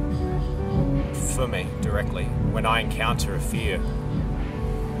 for me directly, when I encounter a fear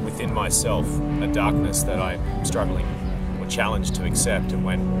within myself, a darkness that I'm struggling or challenged to accept, and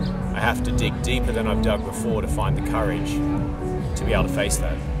when I have to dig deeper than I've dug before to find the courage to be able to face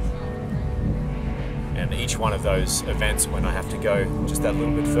that. And each one of those events when I have to go just that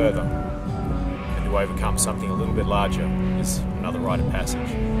little bit further and to overcome something a little bit larger is another rite of passage.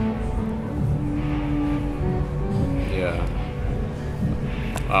 Yeah.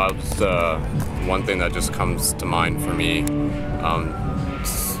 One thing that just comes to mind for me,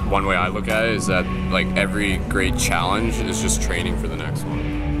 one way I look at it is that like every great challenge is just training for the next one.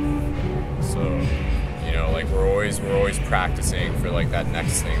 So, you know, like we're always practicing for like that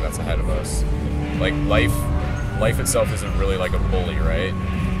next thing that's ahead of us. Like life itself isn't really like a bully, right?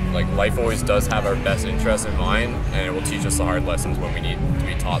 Like life always does have our best interests in mind, and it will teach us the hard lessons when we need to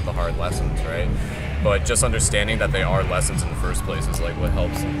be taught the hard lessons, right? But just understanding that they are lessons in the first place is like what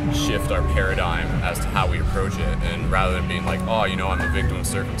helps shift our paradigm as to how we approach it. And rather than being like, oh, you know, I'm a victim of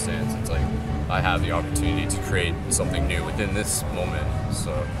circumstance, it's like I have the opportunity to create something new within this moment.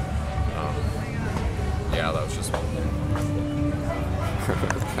 So, yeah, that was just one thing.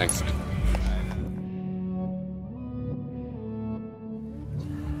 Thanks.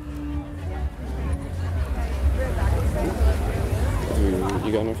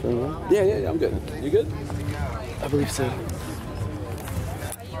 You got my phone now? Yeah, I'm good. You good? I believe so.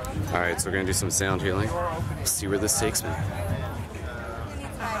 Alright, so we're gonna do some sound healing. See where this takes me.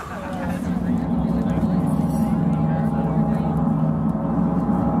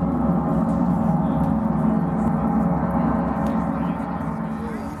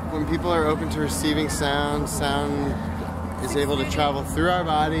 When people are open to receiving sound, sound is able to travel through our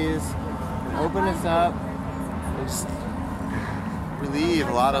bodies, open us up, and just relieve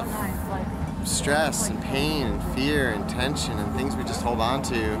a lot of stress and pain and fear and tension and things we just hold on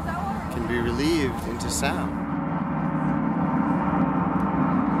to can be relieved into sound.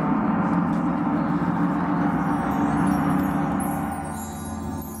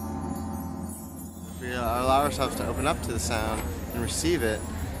 If we allow ourselves to open up to the sound and receive it,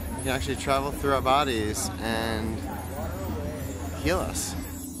 we can actually travel through our bodies and heal us.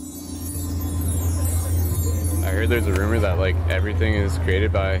 I heard there's a rumor that like everything is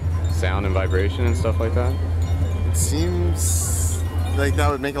created by sound and vibration and stuff like that. It seems like that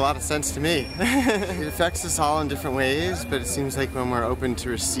would make a lot of sense to me. It affects us all in different ways, but it seems like when we're open to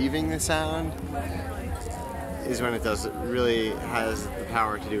receiving the sound is when it really has the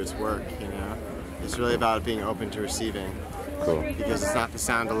power to do its work, you know? It's really about being open to receiving. Cool. Because it's not the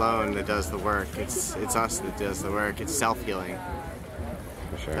sound alone that does the work, it's us that does the work. It's self-healing.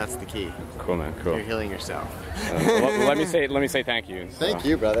 For sure. That's the key. Cool, man. Cool. You're healing yourself. Well, let me say thank you. So. Thank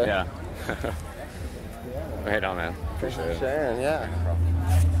you, brother. Yeah. Right on, man. Appreciate it. Sharon, yeah.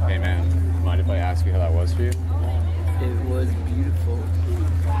 Hey, man. Mind if I ask you how that was for you? It was beautiful.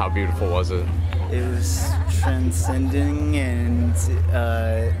 How beautiful was it? It was transcending and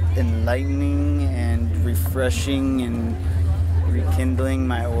enlightening and refreshing and rekindling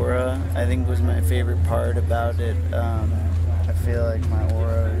my aura. I think was my favorite part about it. I feel like my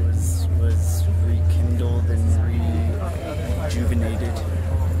aura was rekindled and rejuvenated.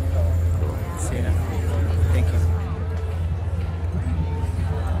 So yeah, thank you.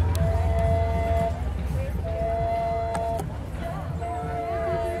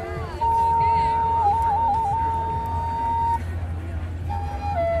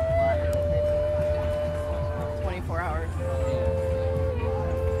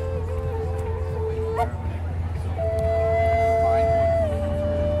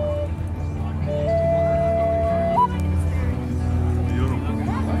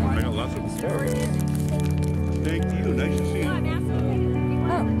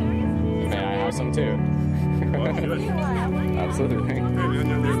 Absolutely.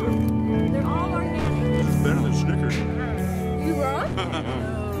 They're all organic. This is better than Snickers. You wrong?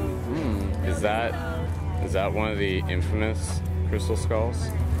 Is that one of the infamous crystal skulls?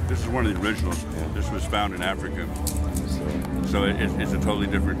 This is one of the originals. Yeah. This was found in Africa. So it's a totally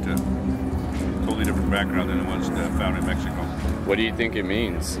different background than the ones found in Mexico. What do you think it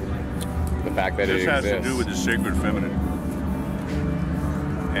means? The fact that it exists? This has to do with the sacred feminine.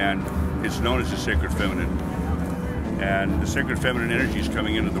 And it's known as the sacred feminine. And the sacred feminine energy is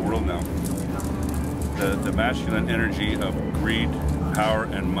coming into the world now. The masculine energy of greed, power,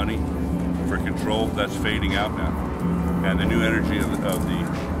 and money for control, that's fading out now. And the new energy of the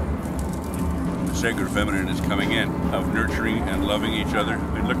sacred feminine is coming in, of nurturing and loving each other.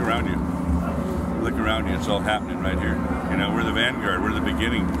 I mean, look around you. Look around you, it's all happening right here. You know, we're the vanguard, we're the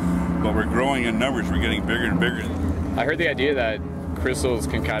beginning. But we're growing in numbers, we're getting bigger and bigger. I heard the idea that crystals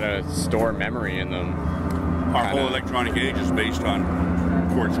can kind of store memory in them. Our whole electronic age is based on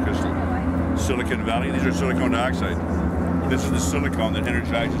quartz crystal. Silicon Valley, these are silicon dioxide. This is the silicon that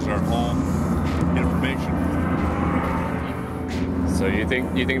energizes our whole information. So you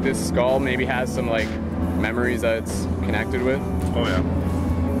think this skull maybe has some like memories that it's connected with? Oh yeah.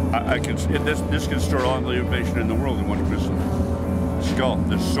 This can store all the information in the world in one crystal skull.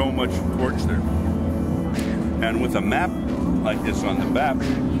 There's so much quartz there. And with a map like this on the map,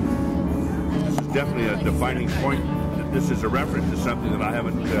 this is definitely a defining point. This is a reference to something that I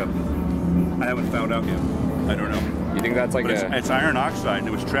haven't found out yet. I don't know. You think that's like it's iron oxide, and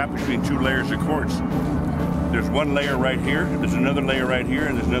it was trapped between two layers of quartz. There's one layer right here, there's another layer right here,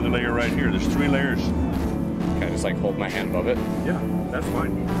 and there's another layer right here. There's 3 layers. Can I just like hold my hand above it? Yeah, that's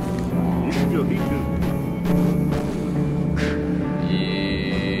fine. You can feel heat too.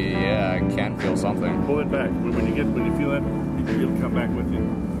 Yeah, I can feel something. Pull it back. When you feel that, it'll come back with you.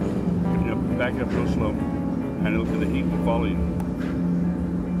 You know, back up real slow, and the heat will follow you.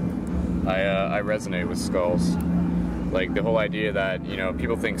 I resonate with skulls. Like the whole idea that, you know,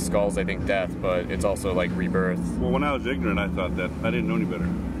 people think skulls, they think death, but it's also like rebirth. Well, when I was ignorant, I thought that. I didn't know any better.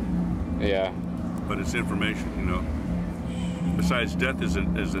 Yeah. But it's information, you know. Besides, death is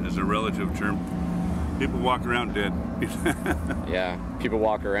a relative term. People walk around dead. Yeah. People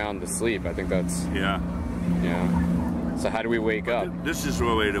walk around to sleep. I think that's... Yeah. Yeah. So how do we wake up? This is a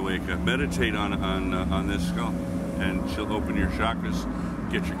way to wake up. Meditate on this skull, and she'll open your chakras.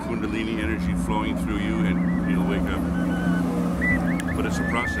 Get your kundalini energy flowing through you, and you'll wake up. But it's a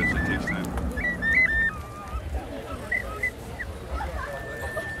process, it takes time.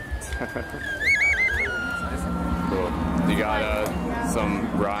 Cool. You got some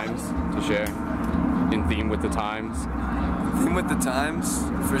rhymes to share in theme with the times? Theme with the times?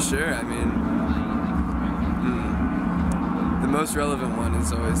 For sure. I mean, the most relevant one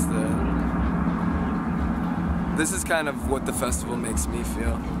is always This is kind of what the festival makes me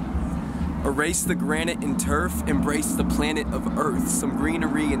feel. Erase the granite and turf, embrace the planet of Earth. Some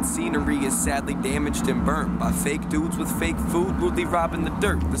greenery and scenery is sadly damaged and burnt by fake dudes with fake food, rudely robbing the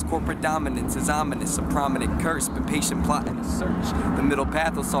dirt. This corporate dominance is ominous, a prominent curse, been patient plotting to search. The middle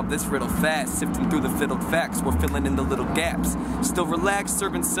path will solve this riddle fast, sifting through the fiddled facts, we're filling in the little gaps. Still relaxed,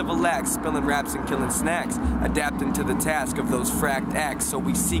 serving civil acts, spilling raps and killing snacks, adapting to the task of those fracked acts, so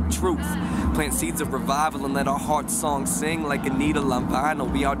we seek truth. Plant seeds of revival and let our heart song sing like a needle on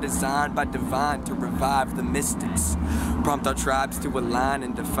vinyl. We are designed by divine to revive the mystics. Prompt our tribes to align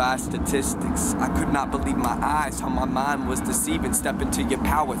and defy statistics. I could not believe my eyes, how my mind was deceiving. Step into your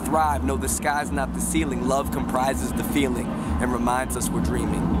power, thrive. No, the sky's not the ceiling. Love comprises the feeling and reminds us we're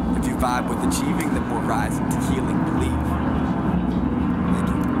dreaming. If you vibe with achieving, then we're rising to healing. Believe.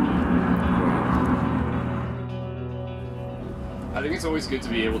 I think it's always good to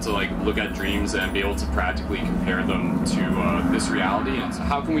be able to like look at dreams and be able to practically compare them to this reality. And so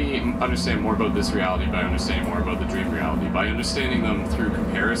how can we understand more about this reality by understanding more about the dream reality? By understanding them through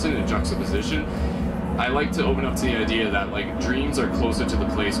comparison and juxtaposition. I like to open up to the idea that like dreams are closer to the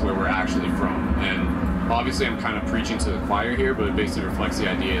place where we're actually from. And obviously I'm kind of preaching to the choir here, but it basically reflects the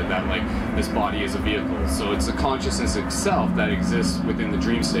idea that like this body is a vehicle. So it's a consciousness itself that exists within the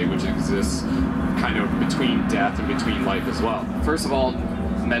dream state, which exists kind of between death and between life as well. First of all,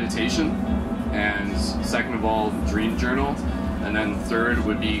 meditation, and second of all, dream journal, and then third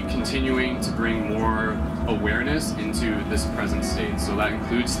would be continuing to bring more awareness into this present state. So that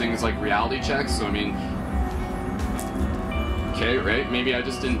includes things like reality checks. So I mean, okay, right? Maybe I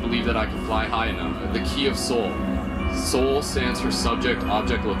just didn't believe that I could fly high enough. The key of soul. Soul stands for subject,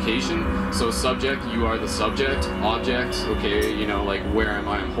 object, location. So subject, you are the subject. Object, okay, you know, like where am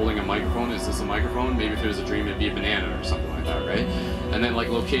I? I'm holding a microphone. Is this a microphone? Maybe if there's a dream, it'd be a banana or something like that, right? And then like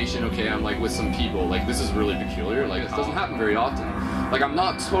location, okay, I'm like with some people. Like this is really peculiar. Like this doesn't happen very often. Like I'm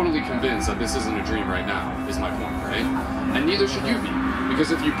not totally convinced that this isn't a dream right now, is my point, right? And neither should you be.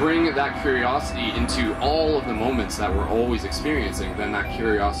 Because if you bring that curiosity into all of the moments that we're always experiencing, then that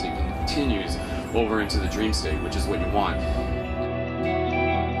curiosity continues over into the dream state, which is what you want.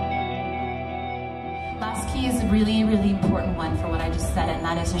 Last key is a really, really important one for what I just said, and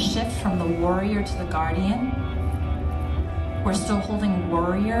that is a shift from the warrior to the guardian. We're still holding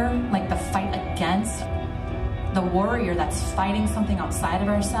warrior, like the fight against the warrior that's fighting something outside of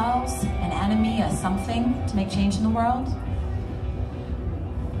ourselves, an enemy, a something to make change in the world.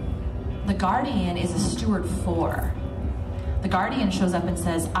 The guardian is a steward for. The guardian shows up and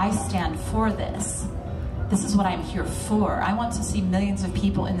says, I stand for this. This is what I'm here for. I want to see millions of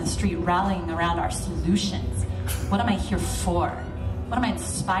people in the street rallying around our solutions. What am I here for? What am I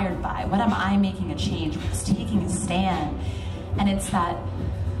inspired by? What am I making a change with? It's taking a stand. And it's that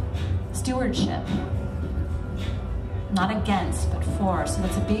stewardship. Not against, but for. So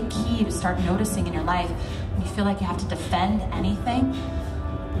that's a big key to start noticing in your life. When you feel like you have to defend anything,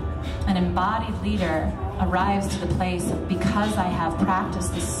 an embodied leader arrives to the place of, because I have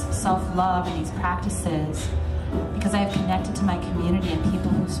practiced this self-love and these practices, because I have connected to my community and people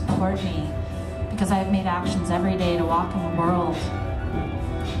who support me, because I have made actions every day to walk in the world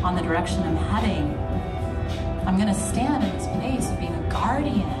on the direction I'm heading, I'm going to stand in this place of being a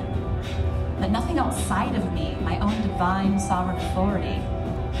guardian, that nothing outside of me, my own divine sovereign authority,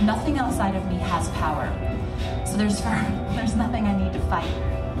 nothing outside of me has power. So there's nothing I need to fight.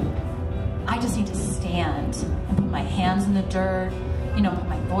 I just need to stand and put my hands in the dirt, you know, put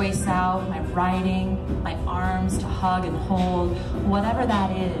my voice out, my writing, my arms to hug and hold, whatever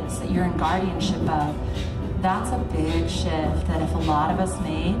that is that you're in guardianship of. That's a big shift that if a lot of us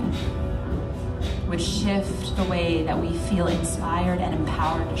made, would shift the way that we feel inspired and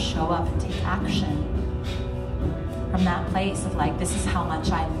empowered to show up and take action. From that place of like, this is how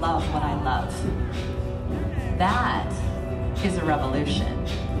much I love what I love. That is a revolution.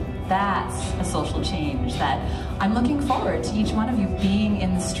 That's a social change that I'm looking forward to each one of you being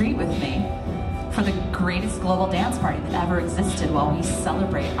in the street with me for the greatest global dance party that ever existed, while we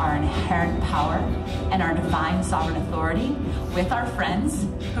celebrate our inherent power and our divine sovereign authority with our friends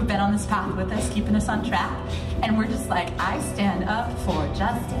who've been on this path with us, keeping us on track. And we're just like, I stand up for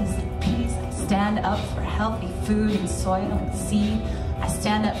justice and peace. I stand up for healthy food and soil and seed. I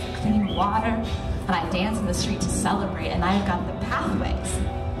stand up for clean water. And I dance in the street to celebrate. And I've got the pathways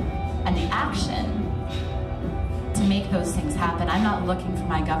and the action to make those things happen. I'm not looking for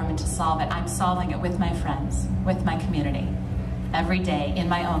my government to solve it. I'm solving it with my friends, with my community, every day in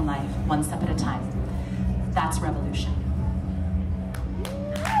my own life, one step at a time. That's revolution.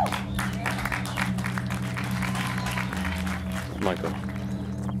 Michael,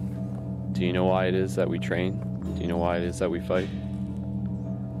 do you know why it is that we train? Do you know why it is that we fight?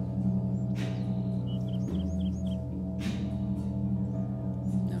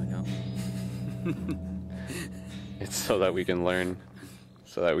 It's so that we can learn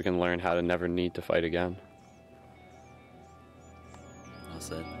how to never need to fight again. Well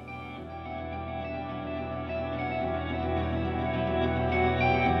said.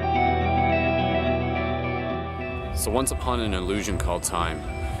 So once upon an illusion called time,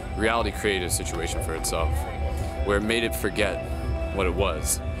 reality created a situation for itself, where it made it forget what it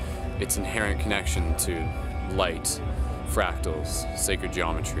was, its inherent connection to light, fractals, sacred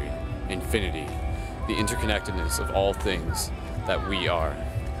geometry, infinity, the interconnectedness of all things that we are.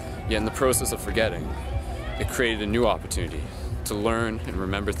 Yet in the process of forgetting, it created a new opportunity to learn and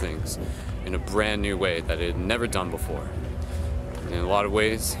remember things in a brand new way that it had never done before. And in a lot of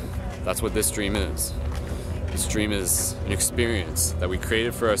ways, that's what this dream is. This dream is an experience that we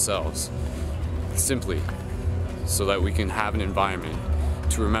created for ourselves, simply so that we can have an environment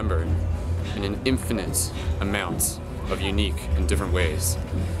to remember in an infinite amount of unique and different ways.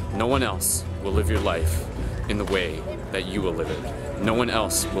 No one else will live your life in the way that you will live it. No one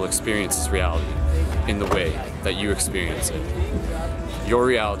else will experience this reality in the way that you experience it. Your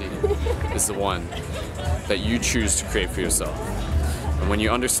reality is the one that you choose to create for yourself. And when you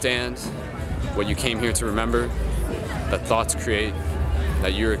understand what you came here to remember, that thoughts create,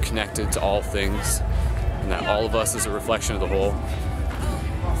 that you're connected to all things, and that all of us is a reflection of the whole,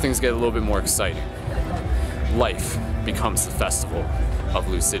 things get a little bit more exciting. Life becomes the festival of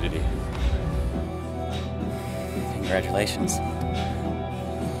lucidity. Congratulations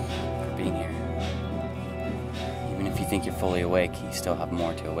for being here. Even if you think you're fully awake, you still have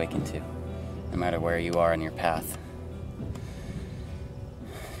more to awaken to, no matter where you are in your path.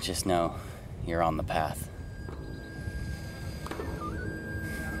 Just know you're on the path.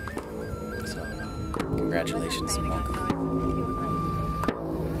 So, congratulations and welcome.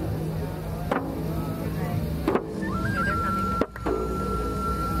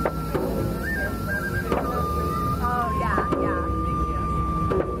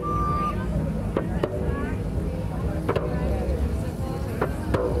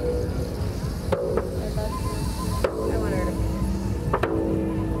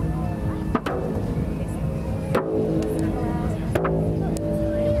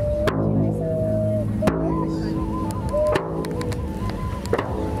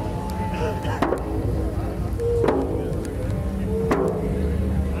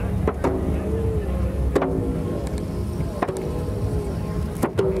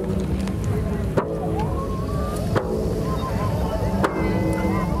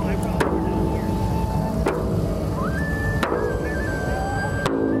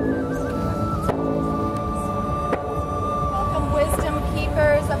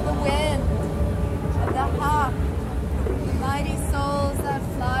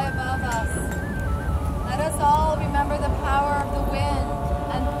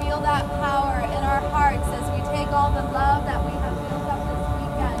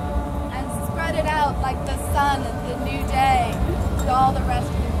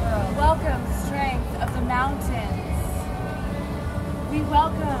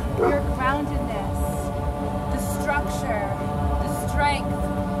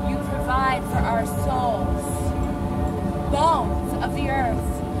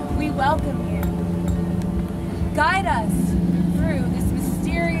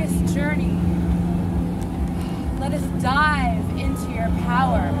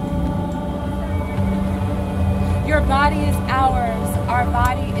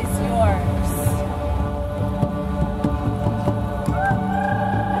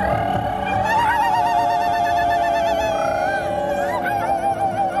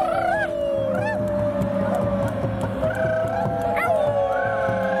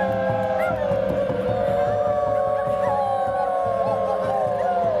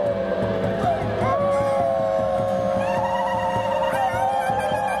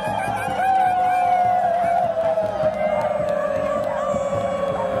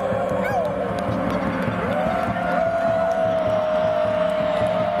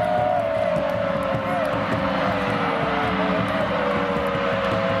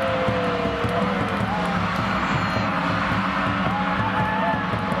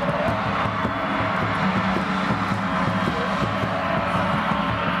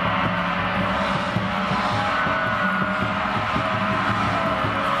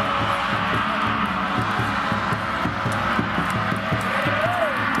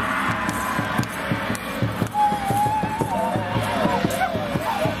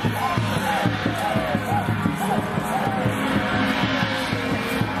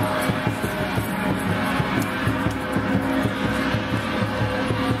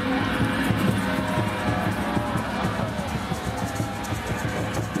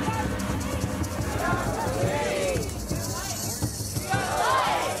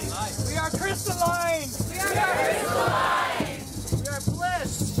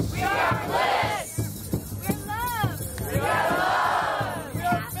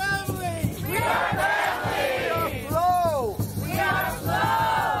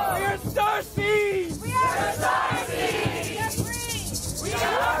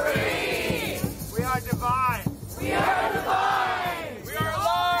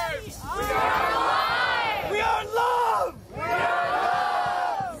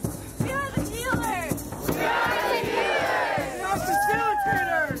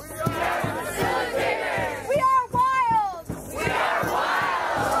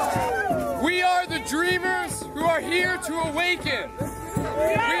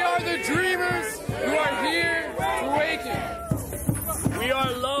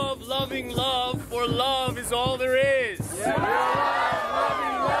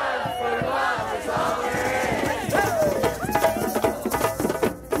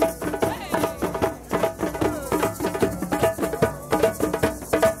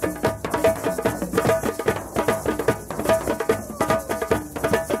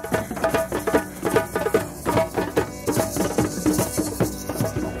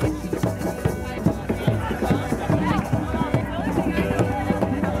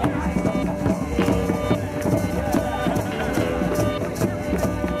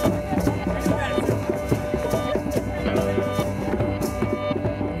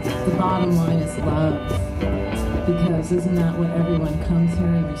 bottom line is love. Because isn't that what everyone comes here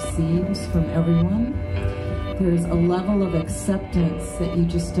and receives from everyone? There's a level of acceptance that you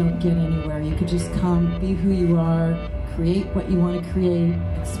just don't get anywhere. You could just come, be who you are, create what you want to create,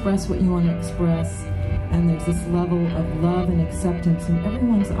 express what you want to express, and there's this level of love and acceptance in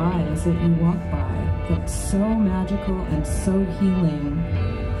everyone's eyes that you walk by that's so magical and so healing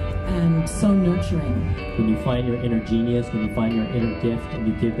and so nurturing. When you find your inner genius, when you find your inner gift and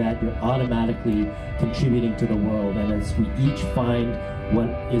you give that, you're automatically contributing to the world. And as we each find what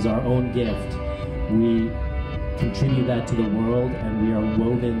is our own gift, we contribute that to the world, and we are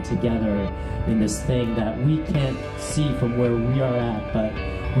woven together in this thing that we can't see from where we are at, but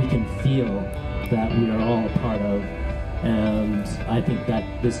we can feel that we are all a part of. And I think that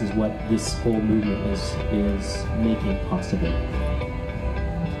this is what this whole movement is making possible.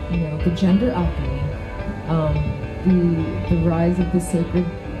 You know, the gender alchemy, the rise of the sacred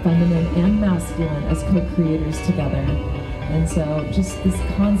feminine and masculine as co-creators together. And so just this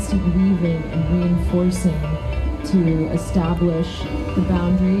constant weaving and reinforcing to establish the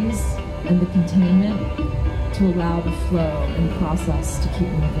boundaries and the containment to allow the flow and the process to keep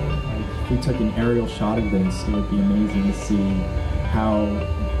moving. If we took an aerial shot of this, it would be amazing to see how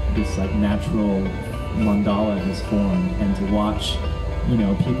this like natural mandala is formed, and to watch, you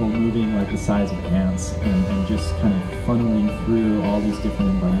know, people moving like the size of ants and just kind of funneling through all these different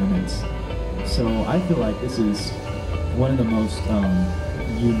environments. So I feel like this is one of the most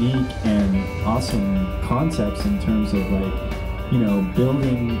unique and awesome concepts in terms of, like, you know,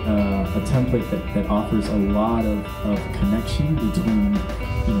 building a template that offers a lot of connection between,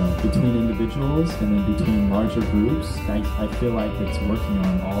 you know, between individuals and then between larger groups. I feel like it's working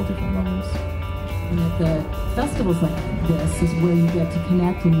on all different levels. And at the festivals like this is where you get to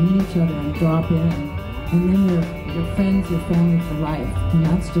connect and meet each other and drop in. And then you're friends, your family for life. And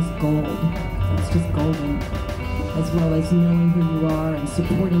that's just gold. That's just golden. As well as knowing who you are and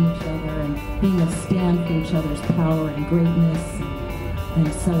supporting each other and being a stand for each other's power and greatness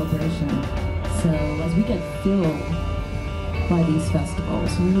and celebration. So as we get filled by these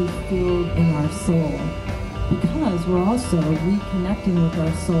festivals, really filled in our soul, because we're also reconnecting with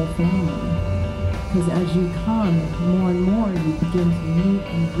our soul family. Because as you come, more and more you begin to meet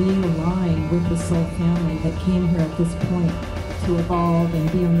and realign with the soul family that came here at this point to evolve and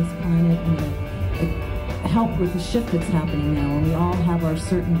be on this planet and to help with the shift that's happening now, and we all have our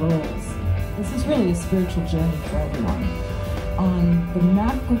certain roles. This is really a spiritual journey for everyone. On the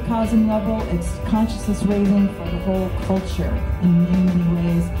macrocosm level, it's consciousness raising for the whole culture in many, many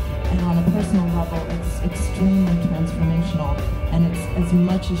ways, and on a personal level, it's extremely transformational, and it's as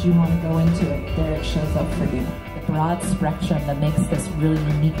much as you want to go into it, there it shows up for you. The broad spectrum that makes this really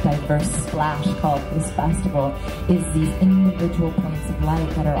unique, diverse splash called this festival is these individual points of light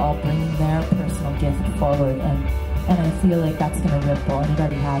that are all bringing their personal gift forward, and I feel like that's going to ripple, and it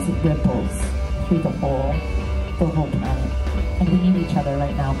already has. It ripples through the whole planet, and we need each other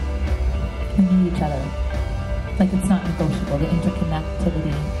right now. We need each other. Like, it's not negotiable, the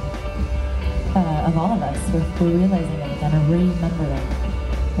interconnectivity of all of us. We're realizing it again, and we're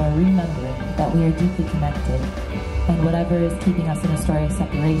remembering that we are deeply connected. And whatever is keeping us in a story of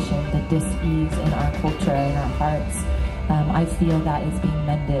separation, the dis-ease in our culture, in our hearts, I feel that is being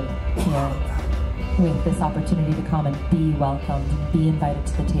mended here with this opportunity to come and be welcomed, and be invited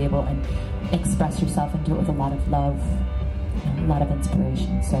to the table, and express yourself and do it with a lot of love and a lot of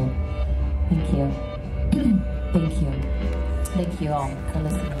inspiration. So, thank you. Thank you. Thank you all for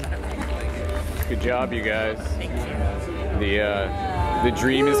listening. Good job, you guys. Thank you. The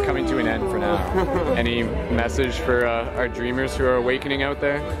dream is coming to an end for now. Any message for our dreamers who are awakening out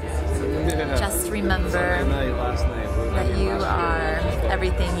there? Just remember that you are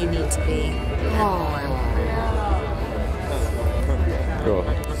everything you need to be. Cool.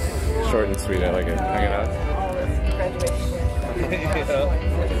 Short and sweet, I like it. I get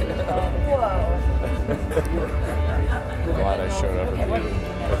Glad I showed up at the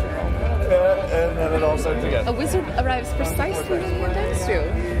perfect moment. And then it all starts again. A wizard arrives precisely when he intends to.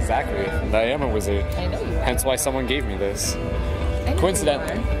 Exactly. And I am a wizard. I know you are. Hence why someone gave me this.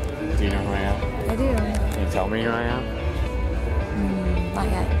 Coincidentally. Do you know who I am? I do. Can you tell me who I am? Not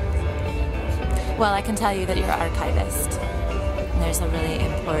yet. Well, I can tell you that you're an archivist. And there's a really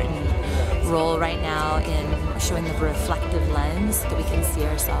important role right now in showing the reflective lens so that we can see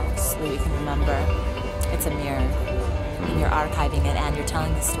ourselves, so that we can remember. It's a mirror. And you're archiving it, and you're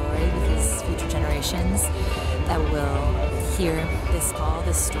telling the story because future generations that will hear this call,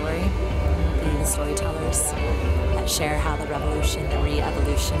 this story, will be the storytellers that share how the revolution, the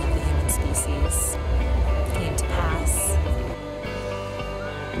re-evolution of the human species came to pass.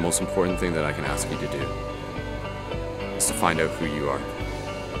 most important thing that I can ask you to do is to find out who you are.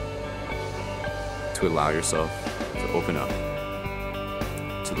 To allow yourself to open up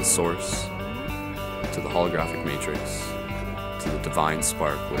to the source, to the holographic matrix, to the divine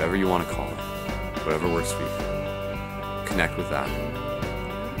spark, whatever you want to call it, whatever works for you. Connect with that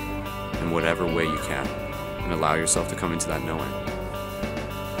in whatever way you can, and allow yourself to come into that knowing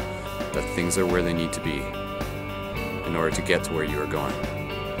that things are where they need to be in order to get to where you are going.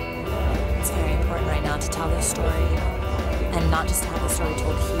 It's very important right now to tell this story, and not just to have the story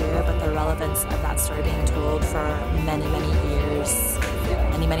told here, but the relevance of that story being told for many, many years.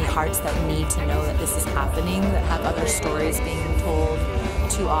 Many hearts that need to know that this is happening, that have other stories being told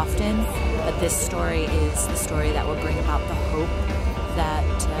too often. But this story is the story that will bring about the hope, that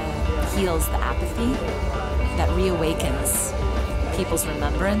heals the apathy, that reawakens people's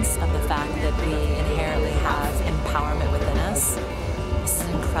remembrance of the fact that we inherently have empowerment within us. This is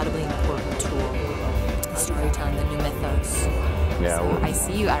an incredibly important tool. Storytelling, the new mythos. Yeah, so I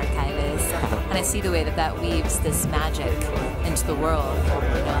see you, archivist, and I see the way that that weaves this magic into the world. You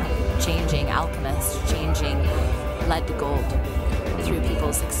know, changing alchemists, changing lead to gold through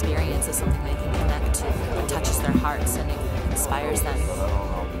people's experience of something they can connect to. It touches their hearts and it inspires them,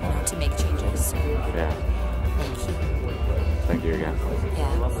 you know, to make changes. Yeah. Thank you. Thank you again.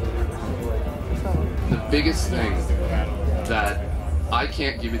 Yeah. The biggest thing that I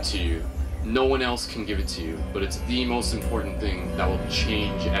can't give it to you, no one else can give it to you, but it's the most important thing that will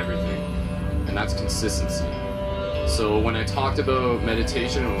change everything, and that's consistency. So when I talked about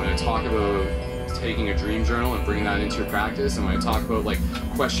meditation, and when I talk about taking a dream journal and bringing that into your practice, and when I talk about like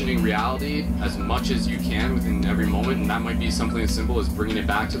questioning reality as much as you can within every moment, and that might be something as simple as bringing it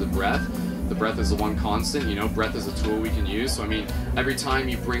back to the breath. The breath is the one constant, you know, breath is a tool we can use. So I mean, every time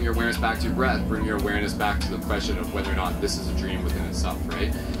you bring your awareness back to your breath, bring your awareness back to the question of whether or not this is a dream within itself,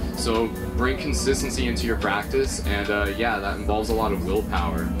 right? So bring consistency into your practice, and yeah, that involves a lot of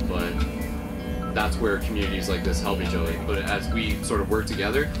willpower, but that's where communities like this help each other. But as we sort of work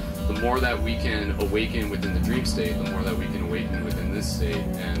together, the more that we can awaken within the dream state, the more that we can awaken within this state,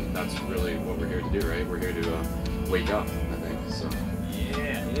 and that's really what we're here to do, right? We're here to wake up, I think, so.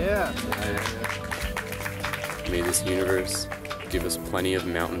 Yeah. May this universe give us plenty of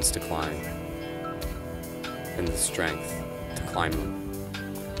mountains to climb, and the strength to climb them.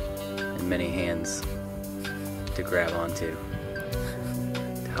 And many hands to grab onto,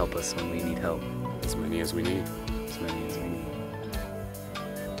 to help us when we need help. As many as we need. As many as we need.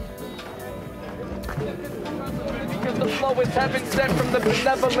 Because the flow is heaven sent from the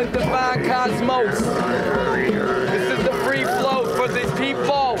benevolent divine cosmos. This is the free flow for these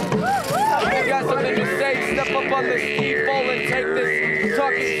people. If you got something to say, step up on this people and take this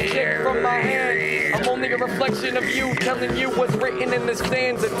talking shit from my hand. I'm only a reflection of you, telling you what's written in the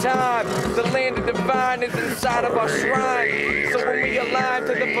sands of time. The land of divine is inside of our shrine. So when we align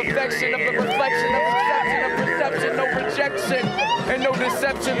to the perfection of the reflection of perception of perception, no rejection and no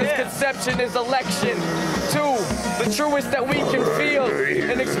deception. This conception is election. 2, the truest that we can feel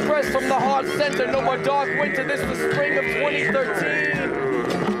and express from the heart center. No more dark winter. This is the spring of 2013.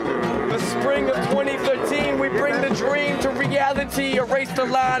 The spring of 2013, we bring the dream to reality, erase the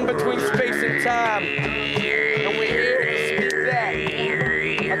line between space and time. And we're here to speak that.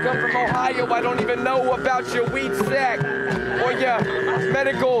 I come from Ohio, I don't even know about your weed sack or your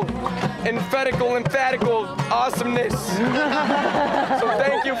medical, emphatical awesomeness. So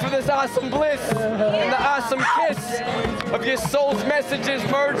thank you for this awesome bliss and the awesome kiss of your soul's messages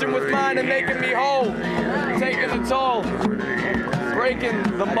merging with mine and making me whole, taking a toll. Breaking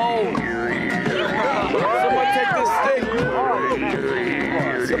the mold. Someone take this stick.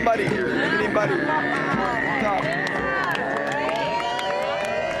 Somebody, anybody.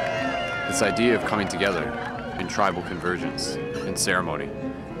 This idea of coming together in tribal convergence, in ceremony,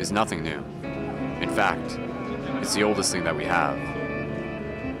 is nothing new. In fact, it's the oldest thing that we have.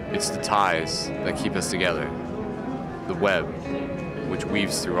 It's the ties that keep us together, the web which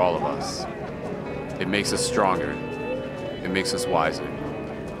weaves through all of us. It makes us stronger. It makes us wiser.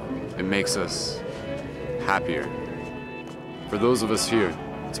 It makes us happier. For those of us here,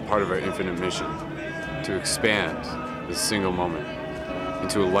 it's part of our infinite mission to expand this single moment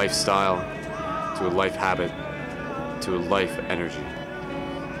into a lifestyle, to a life habit, to a life energy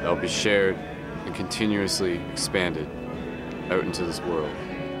that will be shared and continuously expanded out into this world.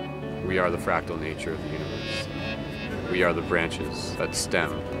 We are the fractal nature of the universe. We are the branches that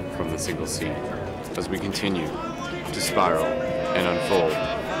stem from the single seed as we continue to spiral and unfold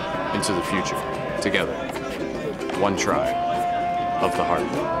into the future together, one tribe of the heart.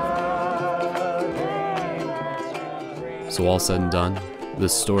 So all said and done,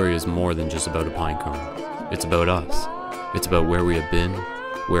 This story is more than just about a pinecone. It's about us. It's about where we have been,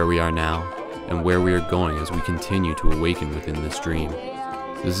 where we are now, and where we are going as we continue to awaken within this dream.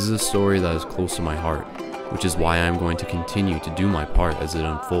 This is a story that is close to my heart, which is why I am going to continue to do my part as it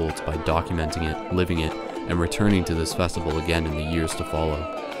unfolds by documenting it, living it, and returning to this festival again in the years to follow.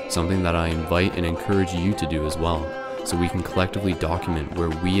 Something that I invite and encourage you to do as well, so we can collectively document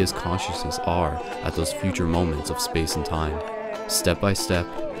where we as consciousness are at those future moments of space and time. Step by step,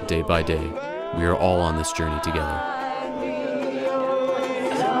 day by day, we are all on this journey together.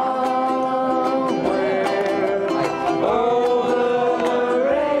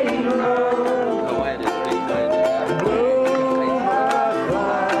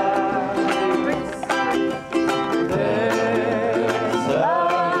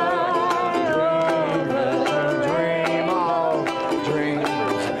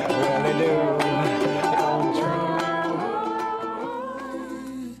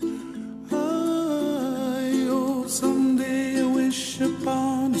 Someday I wish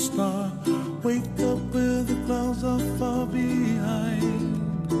upon a star, wake up where the clouds are far behind.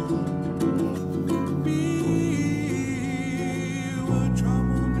 Be where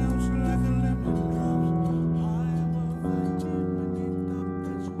trouble melts like a lemon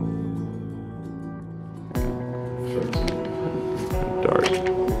Dark.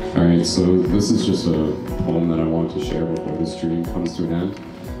 Alright, so this is just a poem that I want to share before this dream comes to an end.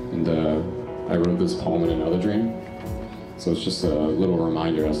 And I wrote this poem in another dream. So it's just a little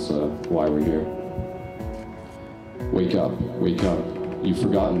reminder as to why we're here. Wake up, you've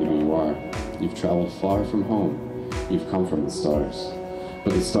forgotten who you are. You've traveled far from home, you've come from the stars.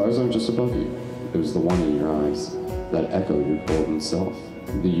 But the stars aren't just above you, there's the one in your eyes, that echo your golden self,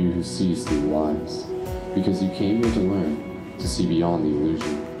 the you who sees through lies. Because you came here to learn, to see beyond the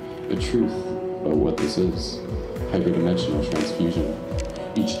illusion, the truth about what this is, hyperdimensional transfusion.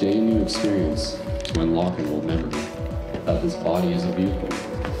 Each day a new experience to unlock an old memory. That this body is a vehicle,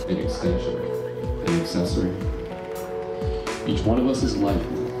 an extension, an accessory. Each one of us is light,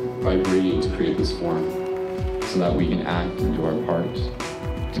 vibrating to create this form, so that we can act and do our part,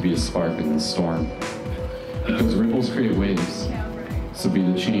 to be a spark in this storm. Because ripples create waves, so be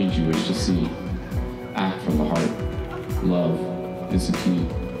the change you wish to see. Act from the heart. Love is the key.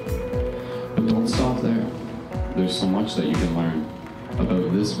 But don't stop there. There's so much that you can learn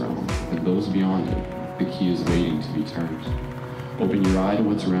about this realm and those beyond it. The key is waiting to be turned. Open your eye to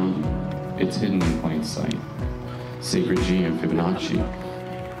what's around you. It's hidden in plain sight. Sacred G and Fibonacci.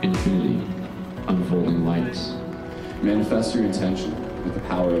 Infinity. Unfolding light. Manifest your intention with the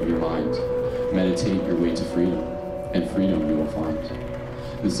power of your mind. Meditate your way to freedom, and freedom you will find.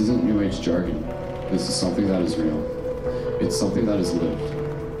 This isn't New Age jargon. This is something that is real. It's something that is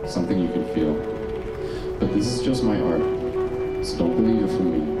lived. Something you can feel. But this is just my art. So don't believe it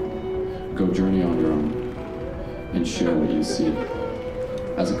from me. Go journey on your own and share what you see.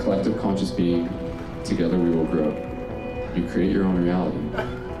 As a collective conscious being, together we will grow. You create your own reality.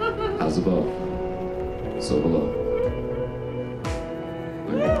 As above, so below.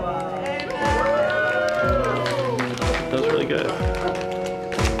 That was really good.